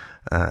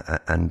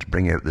 and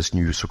bring out this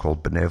new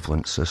so-called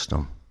benevolent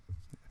system.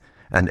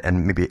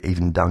 And maybe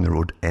even down the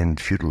road end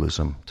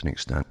feudalism to an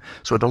extent.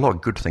 So it had a lot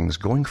of good things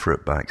going for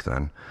it back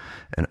then,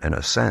 in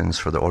a sense,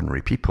 for the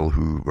ordinary people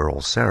who were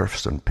all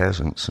serfs and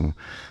peasants. And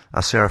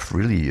a serf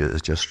really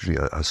is just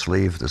a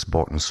slave that's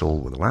bought and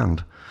sold with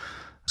land.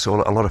 So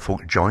a lot of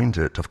folk joined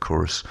it, of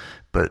course,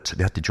 but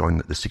they had to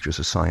join the secret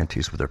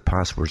societies with their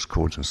passwords,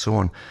 codes, and so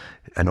on,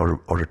 in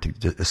order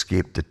to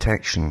escape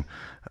detection.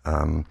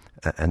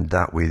 And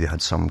that way they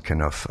had some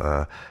kind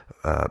of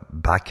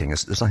backing.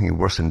 There's nothing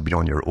worse than being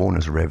on your own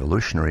as a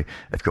revolutionary.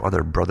 If you've got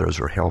other brothers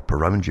or help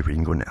around you where you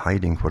can go into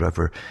hiding,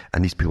 whatever,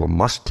 and these people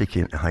must take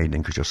you into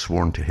hiding because you're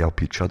sworn to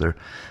help each other,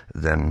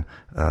 then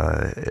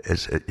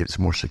it's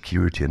more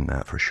security in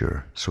that for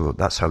sure. So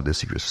that's how the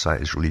secret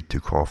societies really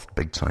took off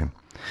big time.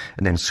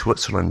 And then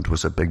Switzerland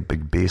was a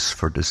big base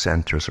for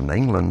dissenters from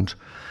England,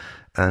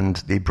 and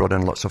they brought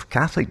in lots of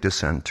Catholic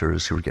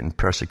dissenters who were getting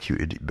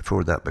persecuted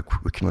before that by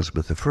Queen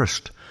Elizabeth I.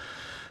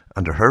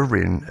 Under her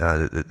reign,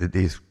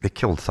 they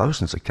killed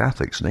thousands of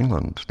Catholics in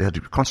England. They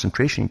had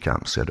concentration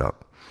camps set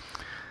up,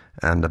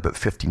 and about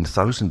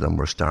 15,000 of them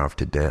were starved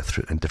to death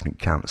in different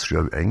camps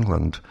throughout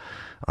England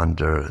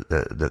under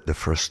the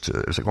first,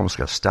 it was almost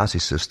like a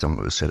Stasi system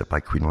that was set up by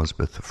Queen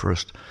Elizabeth I.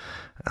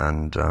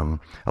 And a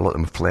lot of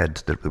them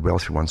fled. The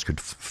wealthy ones could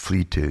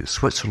flee to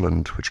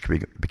Switzerland, which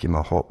became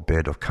a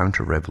hotbed of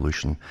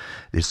counter-revolution.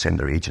 They sent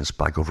their agents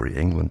back over to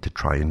England to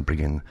try and bring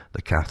in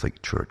the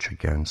Catholic Church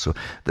again. So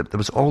there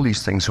was all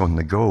these things on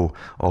the go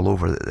all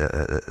over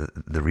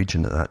the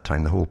region at that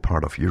time, the whole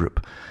part of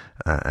Europe.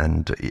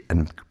 And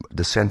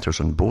the centres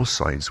on both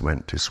sides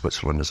went to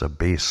Switzerland as a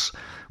base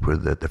where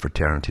the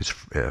fraternities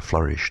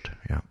flourished.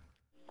 Yeah.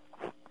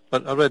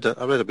 I read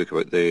a book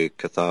about the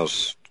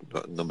Cathars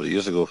a number of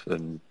years ago,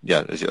 and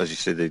yeah, as you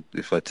say,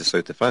 they fled to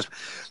south of France.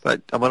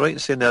 But am I right in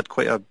saying they had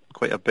quite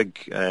a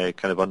big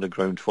kind of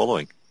underground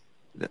following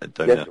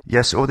down there?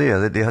 Yes,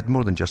 they had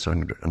more than just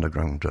an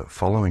underground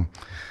following.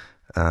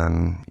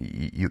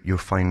 You'll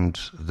find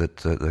that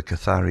the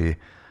Cathari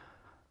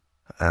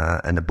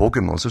and the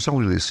Bogomils, it's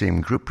all really the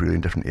same group, really,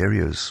 in different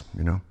areas,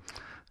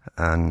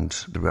 and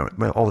they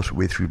were all the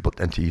way through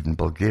into even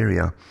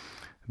Bulgaria.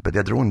 But they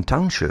had their own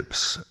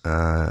townships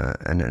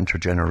and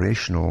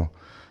intergenerational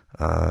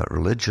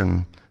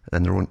religion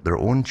and their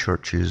own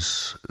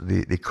churches.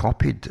 They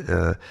copied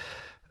the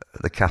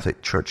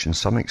Catholic Church in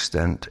some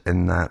extent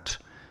in that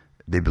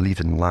they believed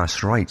in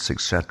last rites,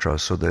 etc.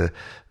 So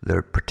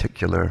their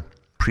particular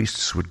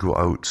priests would go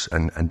out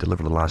and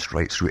deliver the last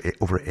rites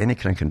over any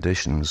kind of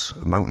conditions,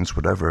 mountains,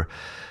 whatever,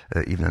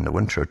 even in the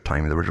winter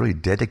time. They were really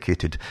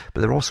dedicated,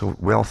 but they're also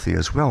wealthy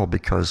as well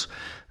because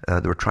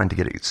they were trying to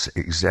get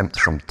exempt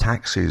from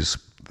taxes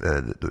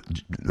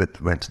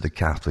that went to the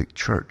Catholic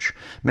Church.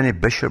 Many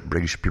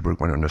bishoprics, people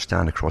want to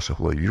understand, across the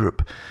whole of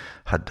Europe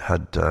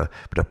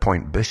would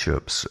appoint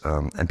bishops,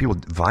 and people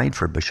vied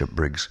for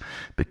bishoprics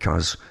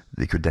because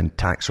they could then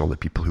tax all the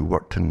people who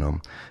worked in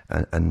them.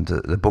 And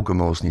the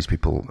Bogomils and these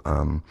people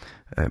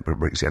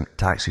were exempt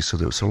taxes, so a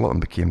lot of them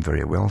became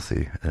very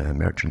wealthy,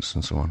 merchants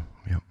and so on.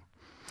 Yeah.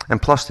 And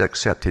plus they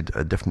accepted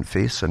different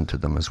faiths into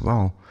them as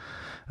well,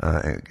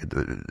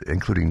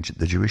 including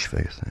the Jewish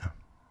faith. Yeah.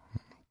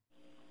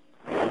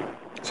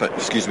 So,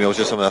 excuse me, I was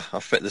just on a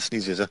fit the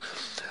sneezes there.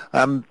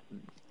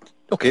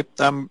 Okay,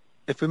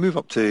 if we move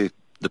up to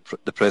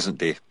the present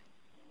day,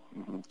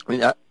 I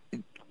mean,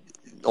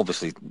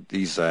 obviously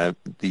these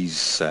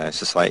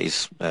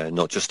societies,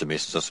 not just the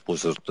Masons, I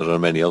suppose there are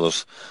many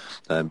others,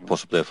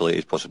 possibly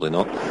affiliated, possibly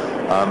not.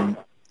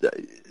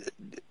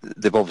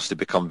 They've obviously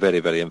become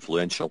very, very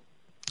influential.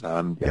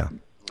 Yeah.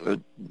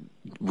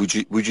 Would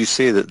you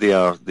say that they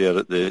are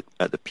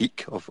at the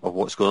peak of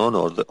what's going on,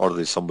 or are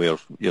they somewhere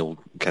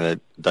kind of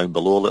down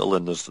below a little,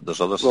 and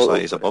there's other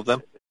societies above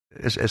them?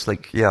 It's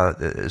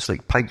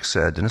like Pike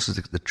said, and this is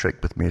the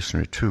trick with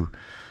Masonry too.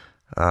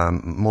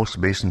 Most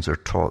Masons are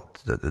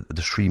taught that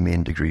there's 3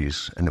 main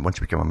degrees, and that once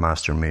you become a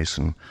Master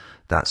Mason,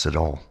 that's it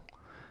all.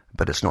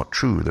 But it's not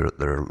true.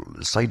 There are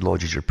side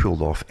lodges you're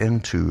pulled off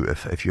into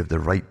if you have the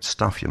right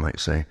stuff, you might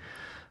say,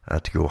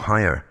 to go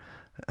higher.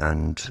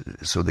 And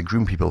so they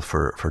groom people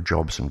for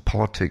jobs in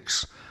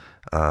politics,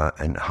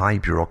 and high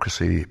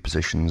bureaucracy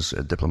positions,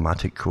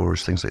 diplomatic corps,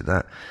 things like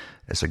that.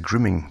 It's a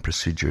grooming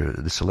procedure.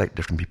 They select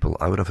different people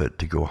out of it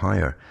to go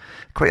higher.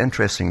 Quite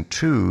interesting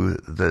too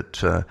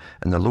that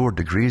in the lower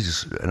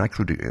degrees, and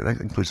that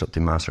includes up to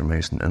Master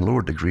Mason, in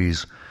lower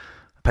degrees,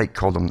 Pike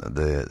called them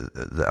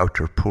the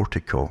outer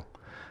portico.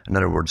 In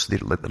other words, they're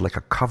like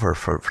a cover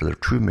for their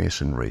true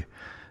Masonry.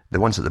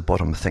 The ones at the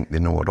bottom think they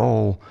know it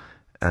all,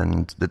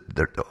 and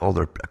all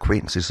their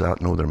acquaintances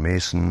that know they're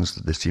Masons.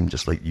 They seem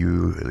just like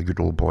you, the good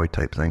old boy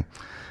type thing,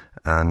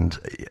 but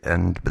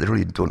they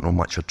really don't know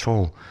much at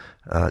all.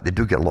 They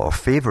do get a lot of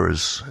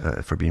favours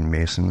for being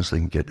Masons.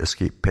 They can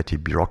escape petty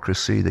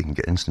bureaucracy. They can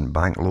get instant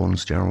bank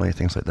loans, generally,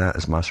 things like that,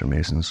 as Master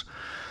Masons.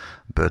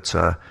 But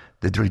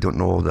they really don't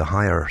know all the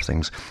higher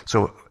things.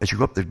 So as you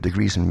go up the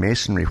degrees in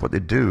Masonry, what they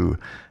do,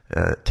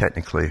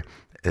 technically,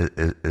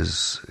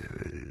 is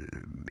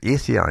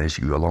atheize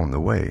you along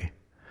the way.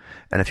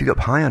 And if you get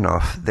up high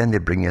enough, then they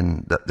bring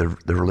in the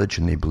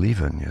religion they believe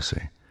in, you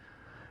see.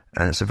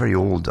 And it's a very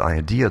old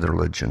idea, the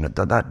religion.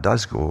 That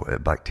does go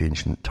back to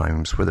ancient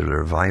times. Whether they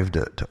revived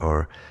it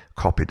or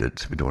copied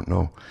it, we don't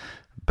know.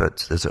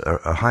 But there's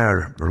a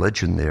higher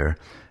religion there,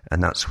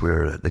 and that's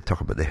where they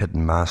talk about the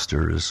hidden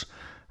masters,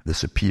 the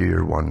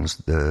superior ones,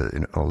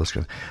 all this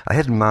kind of. A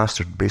hidden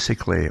master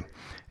basically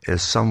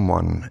is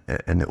someone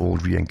in the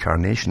old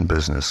reincarnation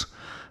business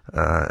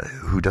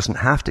who doesn't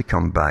have to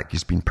come back.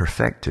 He's been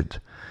perfected.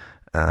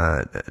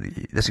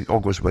 This all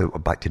goes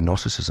back to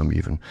Gnosticism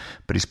even,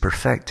 but he's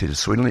perfected,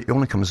 so he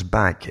only comes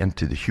back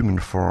into the human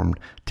form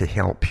to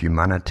help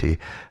humanity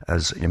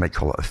as, you might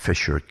call it, a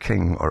fisher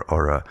king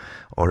or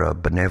a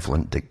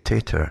benevolent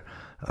dictator,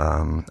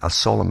 a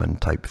Solomon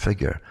type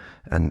figure.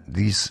 And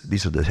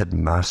these are the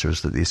hidden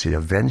masters that they say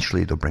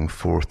eventually they'll bring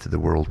forth to the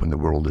world when the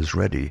world is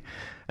ready.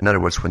 In other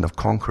words, when they've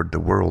conquered the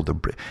world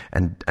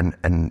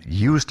and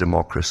used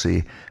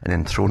democracy and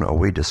then thrown it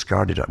away,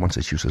 discarded it, once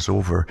its use is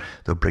over,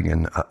 they'll bring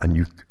in a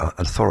new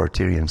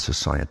authoritarian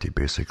society,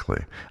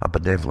 basically. A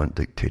benevolent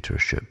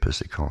dictatorship, as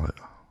they call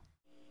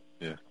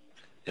it.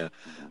 Yeah.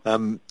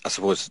 I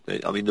suppose,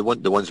 I mean, the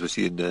ones we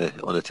see on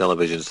the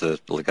televisions, the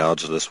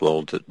Lagardes of this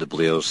world, the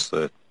Blairs,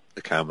 the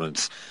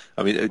Camerons,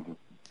 I mean,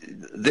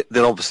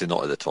 they're obviously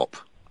not at the top.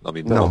 I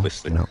mean, No,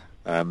 obviously. no.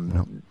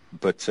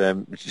 But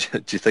do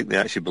you think they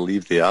actually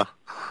believe they are?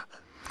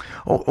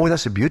 Oh,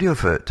 that's the beauty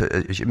of it.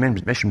 As you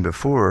mentioned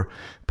before,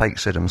 Pike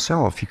said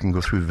himself, you can go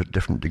through the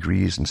different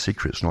degrees and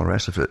secrets and all the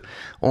rest of it,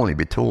 only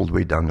be told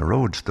way down the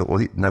road that,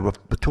 now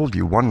we've told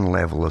you one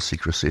level of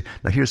secrecy.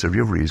 Now here's the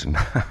real reason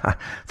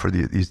for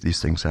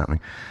these things happening.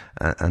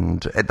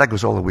 And that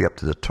goes all the way up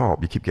to the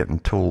top. You keep getting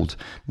told,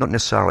 not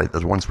necessarily that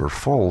the ones were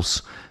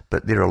false,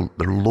 but they're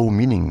low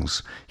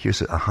meanings.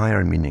 Here's a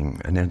higher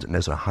meaning, and then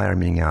there's a higher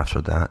meaning after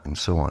that, and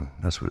so on.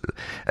 That's what.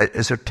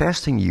 As they're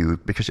testing you,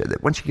 because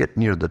once you get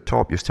near the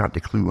top, you start to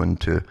clue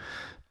into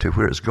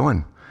where it's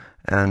going,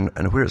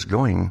 and where it's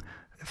going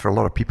for a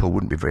lot of people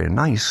wouldn't be very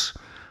nice.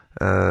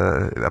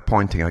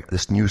 Appointing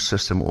this new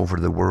system over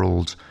the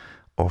world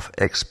of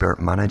expert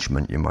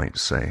management, you might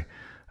say,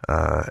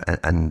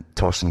 and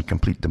tossing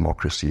complete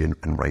democracy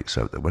and rights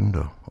out the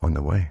window on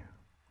the way.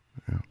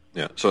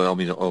 Yeah. So I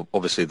mean,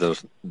 obviously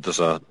there's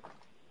a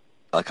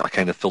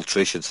kind of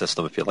filtration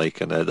system, if you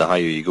like, and the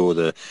higher you go,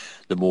 the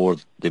more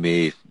they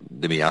may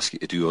ask you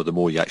to do, or the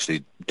more you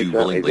actually do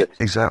willingly.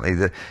 Exactly.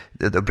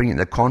 They're bringing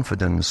the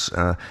confidence.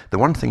 The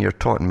one thing you're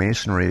taught in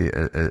Masonry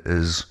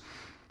is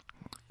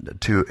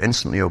to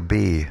instantly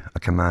obey a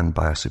command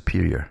by a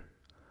superior.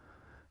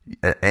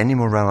 Any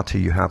morality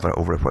you have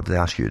over what they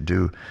ask you to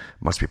do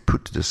must be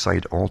put to the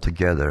side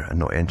altogether and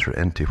not enter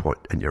into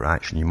your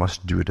action. You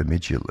must do it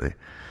immediately.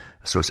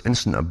 So it's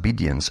instant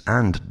obedience,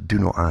 and do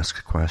not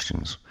ask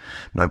questions.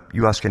 Now,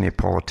 you watch any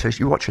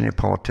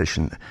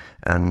politician,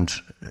 and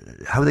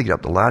how they get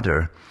up the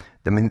ladder,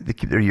 I mean, they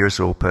keep their ears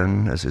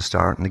open as they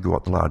start and they go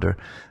up the ladder,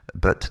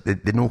 but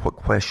they know what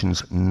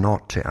questions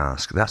not to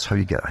ask. That's how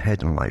you get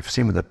ahead in life.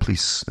 Same with the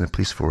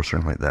police force or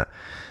anything like that.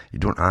 You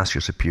don't ask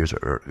your superiors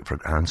for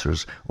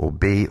answers.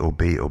 Obey,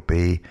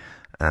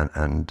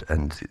 and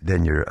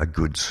then you're a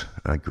good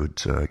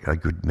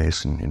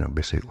Mason.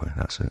 Basically,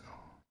 that's it.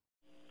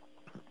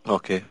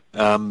 Okay.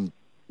 A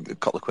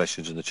couple of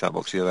questions in the chat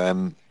box here.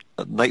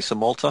 Knights of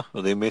Malta,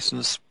 are they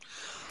Masons?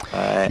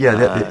 Yeah.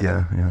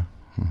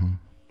 Mm-hmm.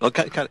 Well,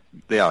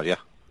 they are, yeah.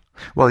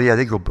 Well, yeah,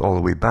 they go all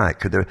the way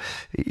back.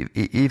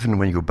 Even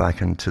when you go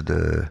back into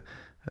the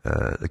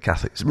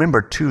Catholics.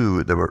 Remember,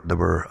 too, there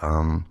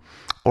were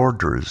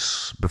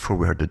orders before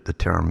we heard the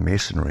term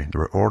Masonry.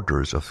 There were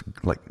orders of,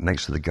 like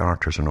Knights of the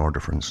Garters, an order,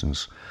 for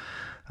instance.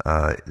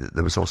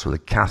 There was also the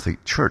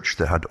Catholic Church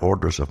that had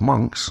orders of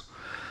monks.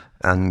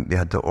 And they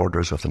had the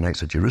orders of the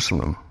Knights of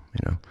Jerusalem,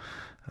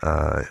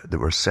 that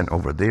were sent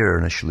over there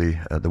initially,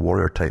 the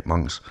warrior-type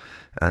monks,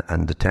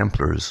 and the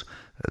Templars.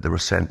 They were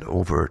sent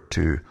over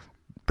to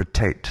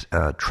protect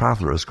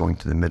travelers going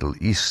to the Middle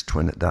East,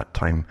 when at that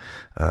time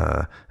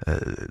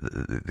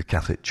the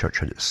Catholic Church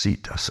had a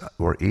seat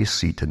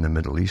in the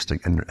Middle East,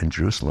 in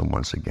Jerusalem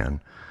once again.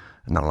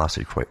 And that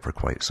lasted for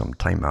quite some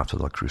time after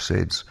the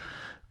Crusades.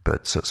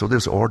 But so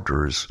those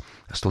orders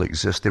still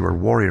exist. They were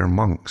warrior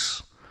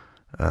monks.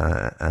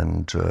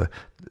 And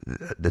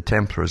the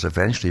Templars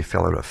eventually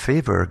fell out of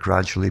favor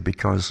gradually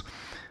because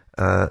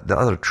the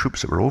other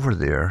troops that were over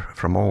there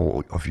from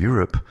all of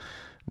Europe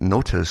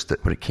noticed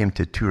that when it came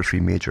to 2 or 3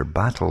 major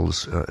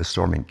battles,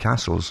 storming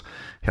castles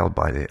held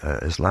by the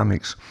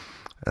Islamics,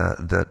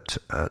 that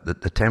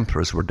the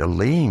Templars were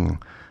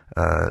delaying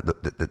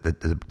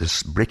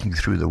this breaking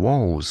through the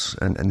walls,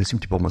 and they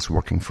seemed to be almost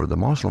working for the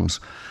Muslims.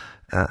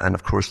 And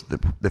of course,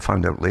 they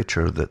found out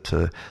later that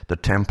the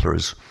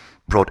Templars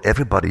brought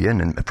everybody in,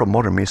 and from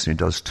modern Masonry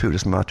does too. It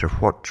doesn't matter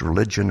what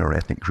religion or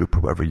ethnic group or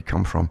wherever you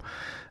come from.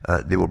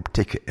 They will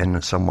take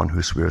in someone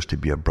who swears to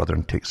be a brother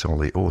and takes all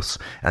the oaths.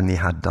 And they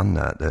had done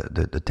that.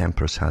 The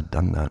Templars had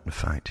done that, in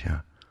fact,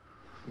 yeah.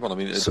 Well, I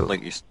mean,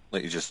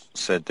 like you just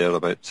said there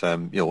about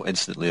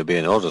instantly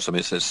obeying orders. I mean,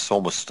 it's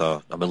almost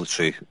a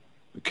military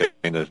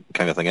kind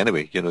of thing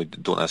anyway.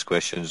 Don't ask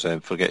questions,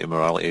 forget your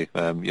morality.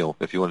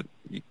 If you want,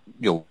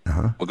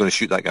 we're going to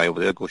shoot that guy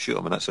over there, go shoot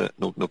him, and that's it.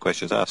 No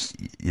questions asked.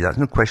 Yeah,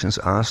 no questions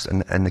asked,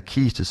 and the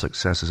key to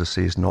success, as I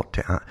say, is not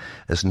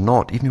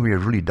even when you're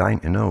really dying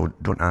to know,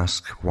 don't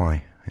ask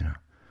why.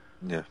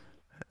 Yeah.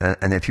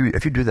 And if you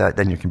do that,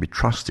 then you can be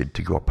trusted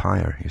to go up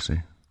higher. You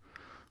see.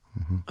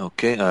 Mm-hmm.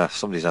 Okay,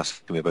 somebody's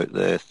asking me about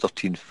the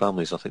 13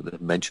 families. I think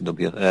they've mentioned them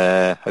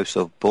here. House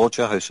of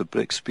Borgia, House of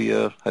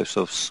Breakspear, House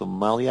of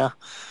Somalia,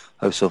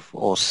 House of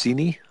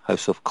Orsini,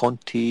 House of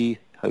Conti,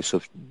 House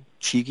of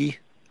Chigi,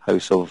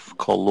 House of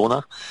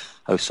Colonna,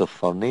 House of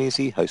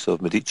Farnese, House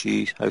of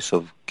Medici, House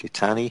of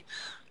Gaetani,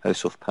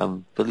 House of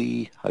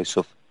Pamphili, House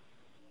of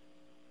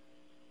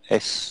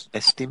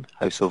Estim,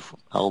 House of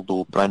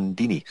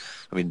Aldobrandini.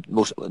 I mean,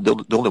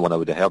 the only one I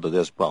would have heard of,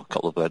 there's a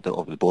couple of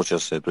the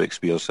Borgias,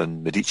 Breakspears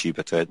and Medici,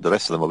 but the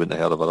rest of them I wouldn't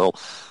have heard of at all.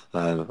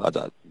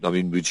 I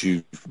mean, would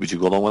you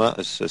go along with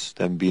that as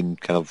them being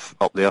kind of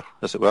up there,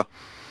 as it were?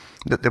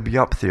 They'll be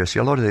up there. See,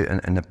 a lot of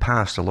in the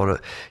past, you got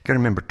to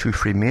remember too,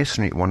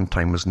 Freemasonry at one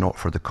time was not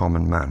for the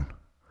common man.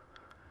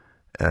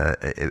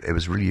 It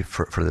was really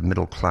for the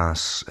middle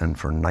class and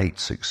for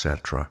knights,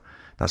 etc.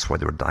 That's why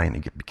they were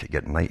dying to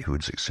get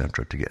knighthoods,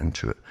 etc., to get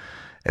into it.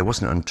 It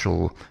wasn't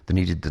until they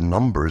needed the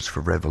numbers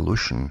for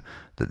revolution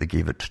that they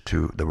gave it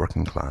to the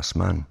working class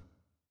man.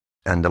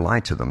 And they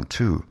lied to them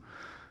too.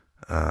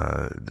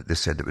 They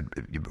said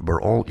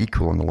we're all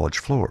equal on the lodge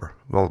floor.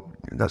 Well,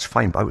 that's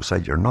fine, but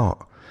outside you're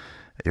not.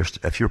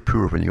 If you're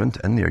poor when you went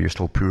in there, you're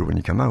still poor when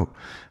you come out.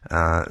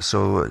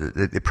 So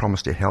they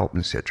promised to help,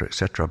 etc.,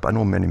 etc. But I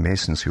know many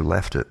Masons who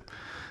left it,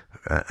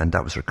 and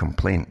that was their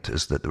complaint,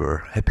 is that they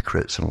were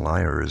hypocrites and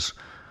liars,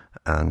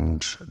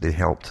 and they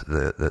helped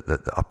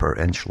the upper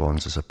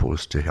echelons as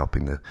opposed to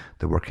helping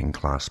the working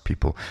class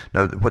people.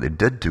 Now, what they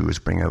did do is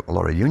bring out a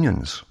lot of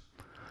unions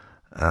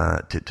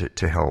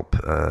to help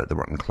the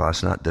working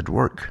class, and that did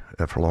work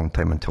for a long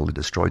time until they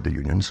destroyed the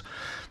unions.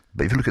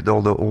 But if you look at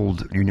all the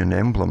old union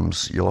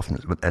emblems, you'll often,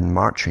 in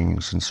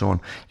marchings and so on,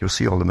 you'll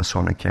see all the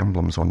Masonic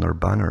emblems on their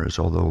banners,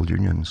 all the old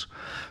unions.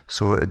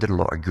 So it did a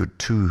lot of good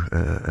too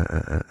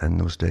in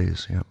those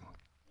days. Yeah.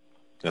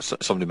 Yes,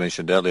 somebody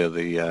mentioned earlier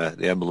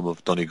the emblem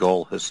of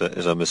Donegal is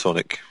a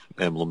Masonic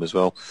emblem as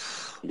well,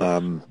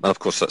 and of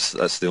course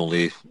that's the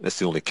only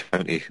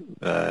county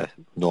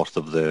north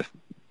of the.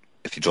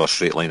 If you draw a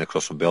straight line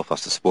across from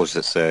Belfast, I suppose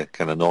it's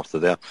kind of north of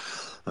there.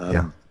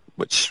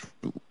 Which,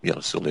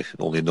 it's the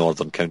only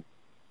northern county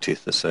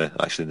that's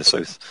actually in the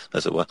south,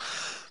 as it were.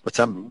 But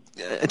in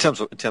terms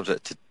of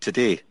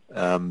today,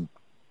 how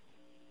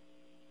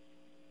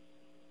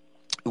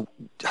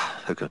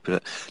can I put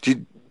it?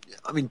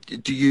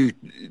 Do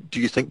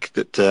you think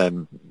that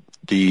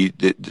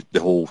the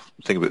whole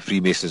thing about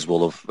Freemasons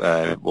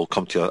will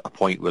come to a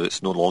point where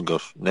it's no longer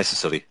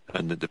necessary,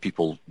 and that the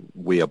people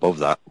way above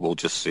that will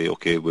just say,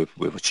 okay,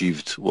 we've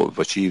achieved what we've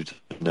achieved,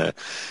 and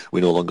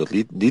we no longer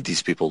need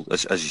these people.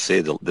 As you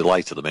say, they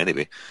lie to them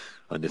anyway,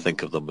 and they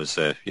think of them as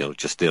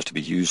just there to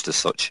be used as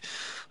such.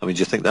 Do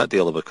you think that day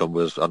will ever come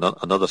where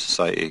another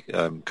society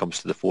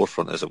comes to the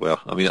forefront, as it were?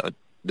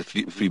 The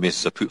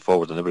Freemasons are put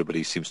forward, and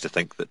everybody seems to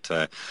think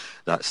that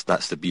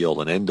that's the be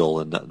all and end all,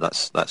 and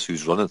that's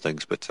who's running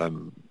things. But I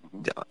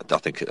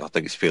think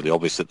it's fairly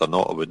obvious that they're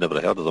not. I would never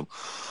have heard of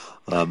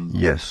them.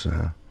 Yes.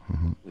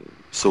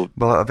 So,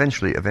 well,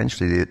 eventually,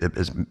 it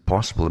is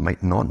possible it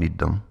might not need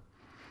them.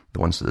 The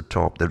ones at the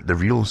top, the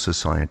real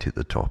society at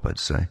the top, I'd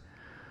say,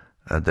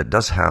 that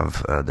does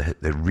have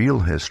the real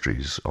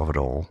histories of it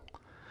all.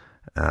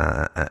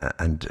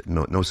 And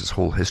knows its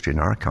whole history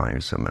and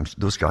archives.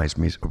 Those guys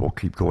will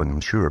keep going, I'm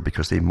sure,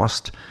 because they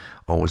must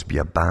always be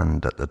a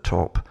band at the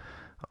top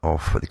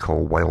of what they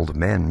call wild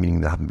men,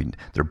 meaning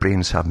their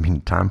brains haven't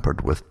been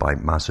tampered with by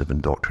massive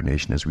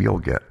indoctrination as we all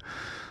get.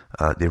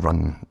 They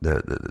run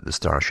the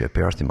Starship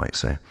Earth, you might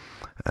say,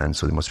 and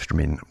so they must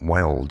remain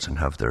wild and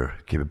have their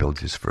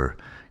capabilities for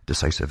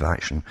decisive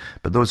action.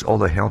 But all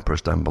the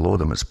helpers down below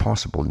them, it's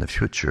possible in the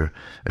future,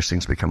 as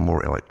things become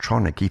more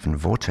electronic, even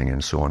voting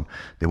and so on,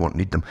 they won't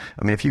need them.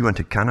 If you went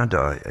to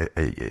Canada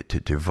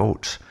to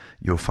vote,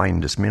 you'll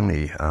find it's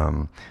mainly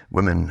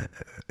women.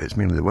 It's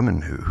mainly the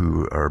women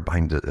who are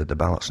behind the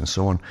ballots and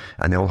so on,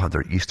 and they all have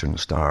their Eastern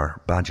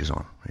Star badges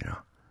on.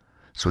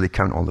 So they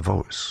count all the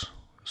votes.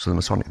 So the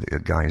Masonic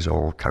guys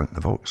all count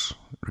the votes,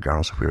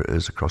 regardless of where it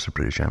is across the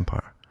British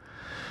Empire.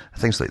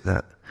 Things like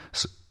that.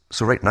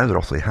 So right now they're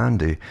awfully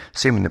handy.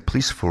 Same in the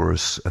police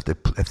force.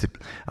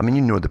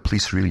 The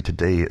police really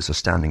today is a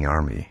standing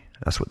army.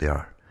 That's what they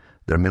are.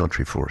 They're a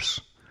military force.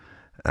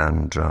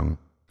 And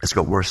it's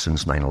got worse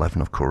since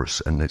 9/11, of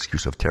course, and the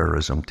excuse of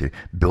terrorism to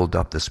build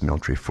up this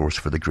military force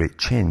for the great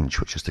change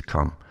which is to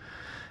come.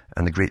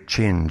 And the great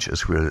change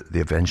is where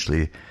they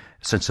eventually,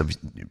 since they've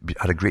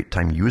had a great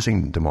time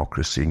using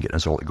democracy and getting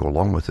us all to go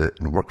along with it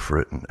and work for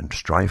it and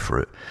strive for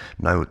it,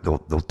 now they'll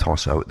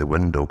toss out the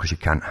window, because you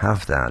can't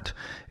have that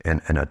in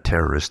a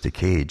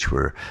terroristic age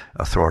where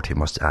authority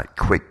must act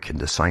quick and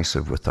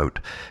decisive without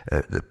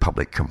the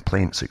public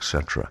complaints,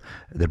 etc.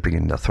 They're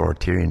bringing the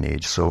authoritarian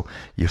age. So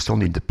you still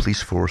need the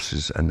police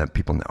forces and the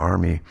people in the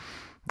army,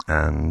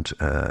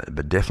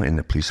 but definitely in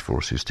the police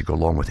forces to go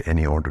along with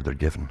any order they're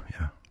given.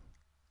 Yeah.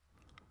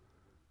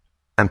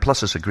 And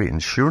plus, it's a great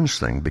insurance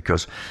thing,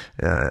 because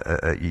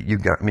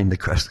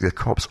the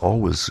cops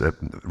always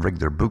rig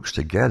their books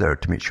together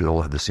to make sure they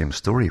all have the same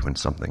story when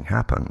something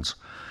happens.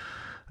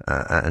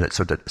 And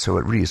so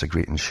it really is a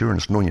great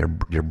insurance, knowing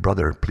your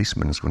brother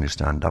policeman is going to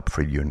stand up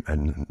for you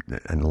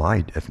and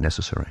lie if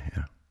necessary.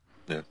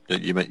 Yeah.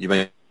 You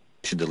mentioned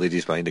the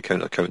ladies behind the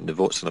counter counting the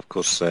votes, and of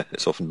course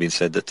it's often been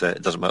said that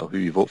it doesn't matter who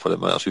you vote for, it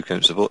matters who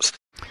counts the votes.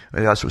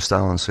 Yeah, that's what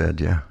Stalin said.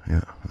 Yeah.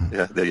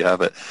 Yeah, there you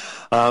have it.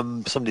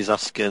 Somebody's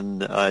asking,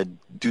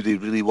 do they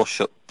really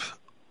worship?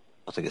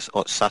 I think it's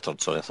Saturn.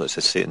 Sorry, I thought it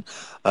said Satan.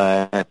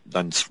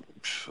 And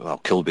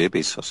kill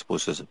babies, I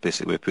suppose, is a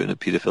basic way of putting it.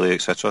 Paedophilia,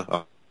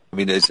 etc.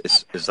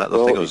 Is that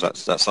the thing, or is that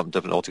something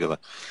different altogether?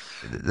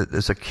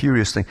 There's a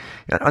curious thing.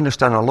 I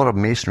understand a lot of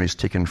Masonry is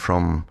taken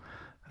from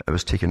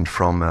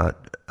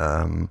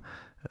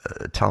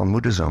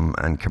Talmudism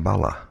and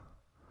Kabbalah.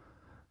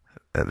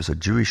 It was a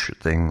Jewish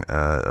thing.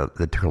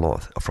 They took a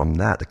lot from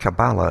that. The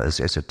Kabbalah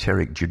is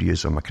esoteric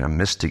Judaism, a kind of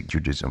mystic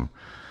Judaism,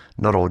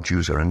 Not all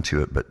Jews are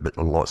into it, but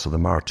lots of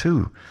them are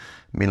too.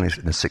 Mainly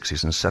in the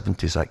 60s and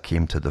 70s, that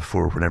came to the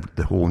fore whenever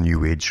the whole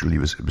New Age really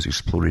was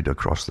exploded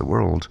across the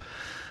world.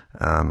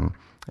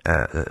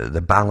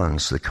 The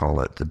balance, they call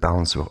it, the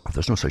balance of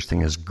there's no such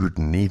thing as good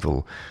and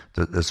evil.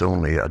 There's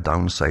only a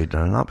downside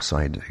and an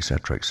upside,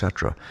 etc.,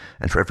 etc.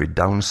 And for every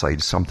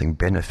downside, something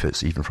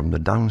benefits even from the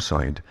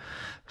downside.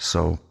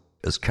 So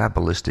it's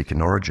Kabbalistic in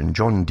origin.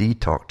 John Dee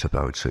talked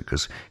about it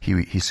because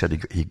he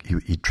said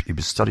he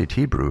studied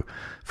Hebrew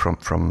from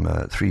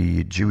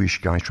three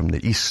Jewish guys from the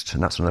East,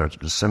 and that's another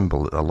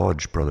symbol, a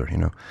lodge brother,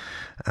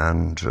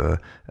 and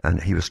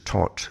he was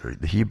taught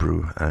the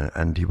Hebrew,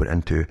 and he went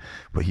into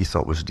what he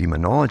thought was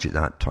demonology at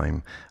that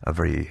time, a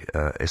very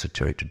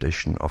esoteric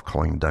tradition of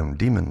calling down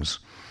demons.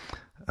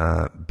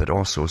 But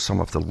also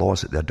some of the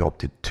laws that they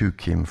adopted too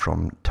came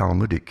from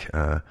Talmudic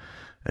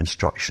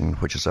instruction,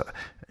 which is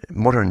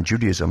modern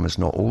Judaism is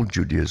not old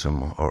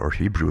Judaism or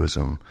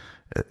Hebrewism.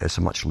 It's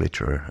a much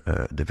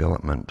later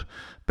development.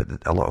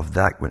 But a lot of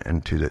that went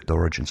into the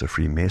origins of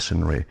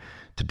Freemasonry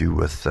to do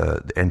with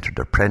the entered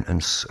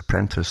apprentice.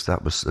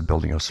 That was the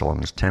building of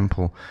Solomon's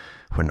Temple.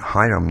 When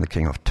Hiram, the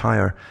king of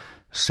Tyre,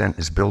 sent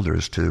his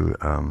builders to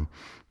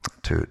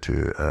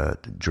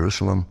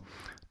Jerusalem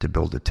to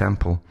build the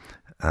temple,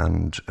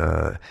 and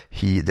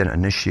he then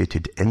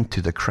initiated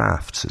into the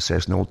crafts, it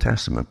says in the Old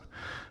Testament,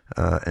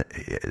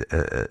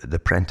 the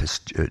apprentice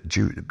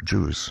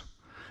Jews.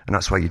 And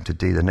that's why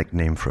today the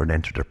nickname for an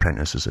entered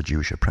apprentice is a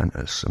Jewish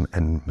apprentice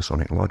in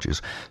Masonic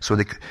lodges. So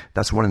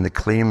that's one of the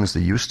claims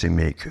they used to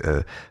make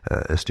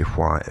as to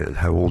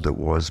how old it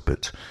was,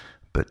 but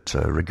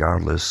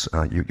regardless,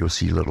 you'll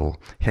see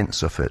little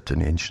hints of it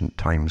in ancient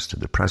times to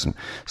the present.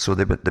 So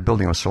the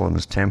building of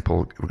Solomon's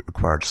Temple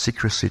required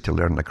secrecy to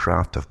learn the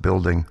craft of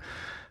building,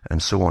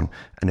 and so on.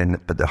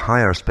 But the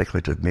higher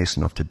speculative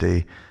Mason of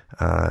today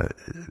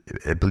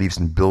it believes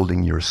in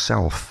building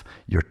yourself.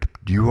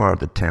 You are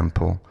the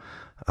temple.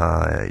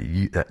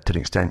 To an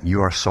extent,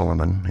 you are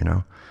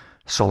Solomon.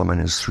 Solomon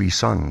is three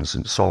sons,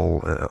 and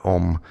Sol,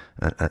 Om,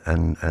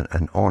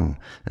 and On,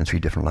 in three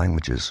different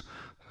languages.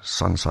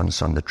 Son,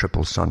 the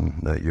triple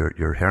son,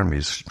 your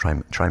Hermes,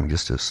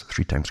 Trismegistus,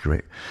 3 times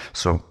great.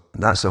 So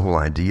that's the whole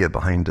idea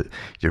behind it.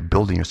 You're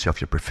building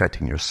yourself, you're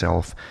perfecting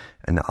yourself.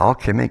 In the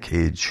alchemic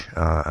age,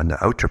 and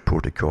the outer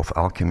portico of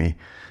alchemy,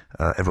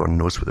 everyone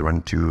knows what they were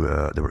into.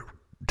 They were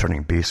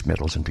turning base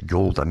metals into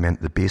gold. That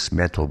meant the base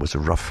metal was a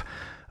rough,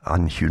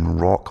 unhewn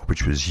rock,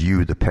 which was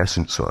you, the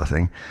peasant sort of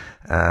thing.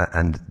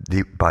 And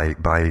by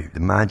the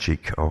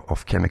magic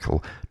of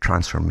chemical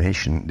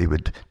transformation, they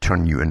would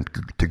turn you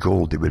into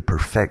gold. They would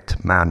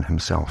perfect man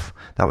himself.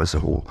 That was the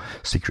whole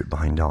secret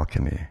behind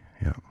alchemy.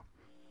 Yeah.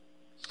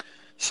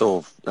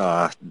 So,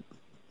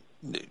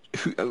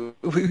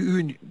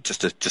 who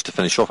just to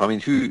finish off, I mean,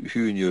 who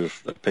in your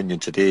opinion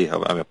today, I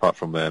mean, apart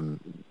from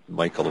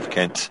Michael of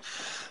Kent,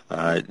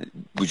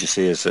 would you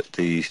say is at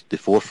the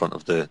forefront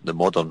of the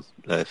modern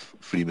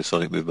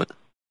Freemasonic movement?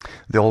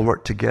 They all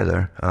work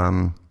together.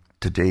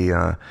 Today,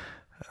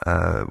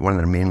 one of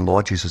their main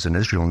lodges is in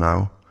Israel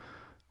now,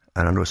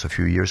 and I noticed a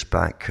few years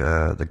back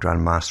the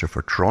Grand Master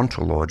for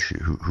Toronto Lodge,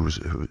 who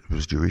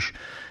was Jewish,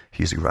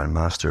 he's the Grand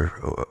Master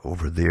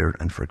over there,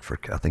 and for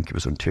I think it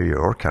was Ontario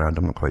or Canada,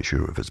 I'm not quite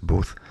sure if it's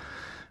both,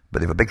 but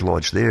they have a big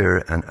lodge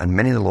there, and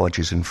many of the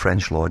lodges in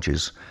French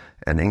lodges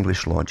and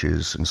English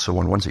lodges and so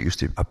on, ones that used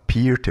to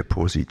appear to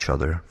oppose each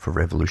other for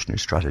revolutionary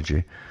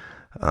strategy,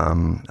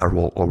 are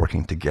all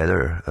working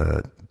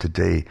together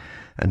today.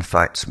 In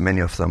fact, many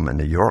of them in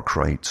the York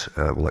Rite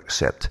will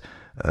accept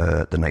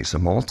the Knights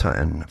of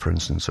Malta, for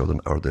instance, or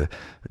the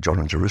John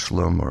of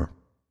Jerusalem, or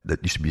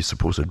that used to be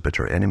supposed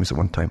bitter enemies at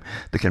one time.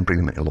 They can bring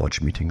them into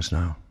lodge meetings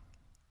now.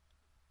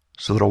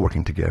 So they're all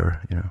working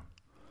together,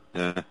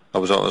 Yeah, I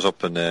was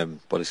up in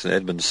St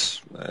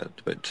Edmunds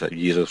about a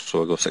year or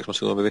so ago, 6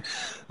 months ago maybe,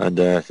 and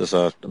there's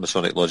a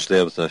Masonic lodge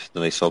there with the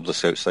nice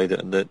obelisk outside it,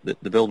 and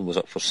the building was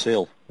up for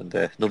sale, and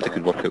nobody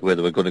could work out where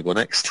they were going to go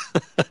next.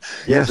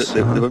 Yes,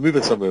 they were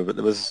moving somewhere, but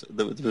there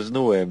was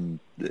no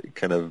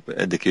kind of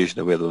indication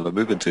of where they were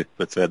moving to.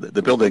 But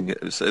the building,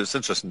 it was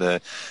interesting.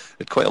 It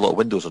had quite a lot of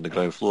windows on the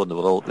ground floor, and they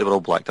were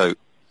all blacked out.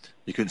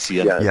 You couldn't see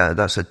in. Yeah,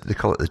 that's it. They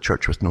call it the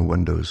church with no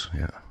windows.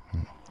 Yeah.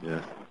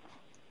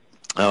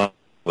 Yeah.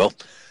 Well,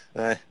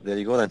 there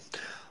you go then.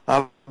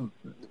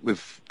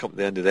 We've come to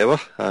the end of the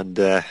hour,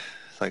 and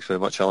thanks very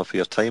much, Alan, for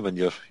your time and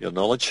your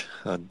knowledge,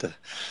 and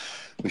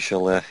we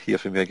shall hear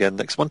from you again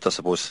next month, I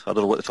suppose. I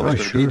don't know what the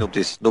topic's going to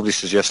be. Nobody's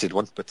suggested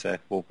one, but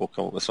we'll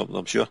come up with something,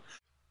 I'm sure.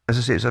 As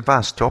I say, it's a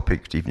vast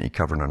topic. Even if you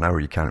cover in an hour,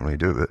 you can't really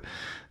do it.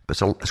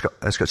 But it's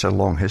got such a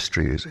long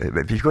history.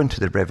 If you go into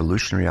the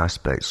revolutionary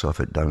aspects of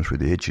it down through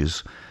the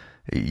ages,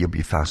 you'll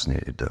be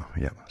fascinated, though.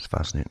 Yeah, it's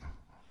fascinating.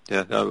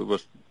 Yeah,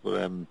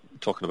 we're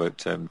talking about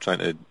trying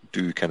to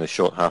do kind of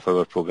short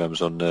half-hour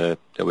programs on the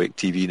Awake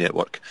TV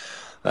network,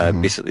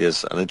 basically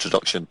as an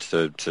introduction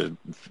to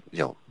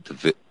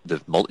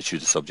the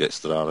multitude of subjects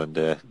there are, and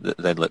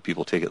then let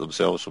people take it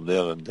themselves from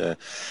there. And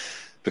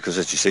because,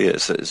 as you say,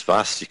 it's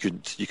vast. You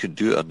couldn't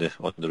do it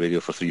on the radio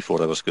for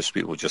 3-4 hours because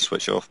people would just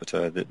switch off.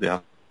 But they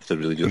have to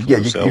really do it for Yeah,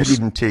 themselves. you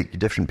could even take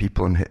different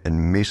people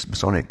in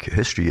Masonic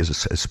history as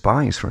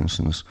spies, for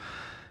instance,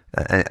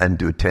 and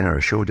do a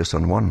 10-hour show just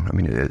on one. I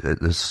mean,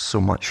 there's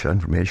so much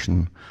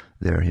information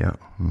there, yeah.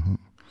 Mm-hmm.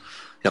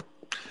 Yep.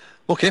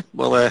 Okay,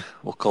 well,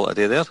 we'll call it a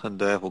day there, and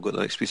we'll go to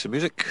the next piece of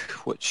music,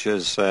 which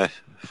is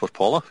for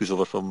Paula, who's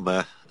over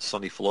from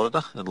sunny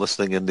Florida and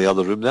listening in the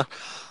other room there.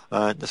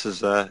 This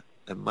is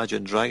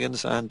Imagine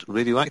Dragons and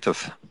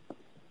Radioactive.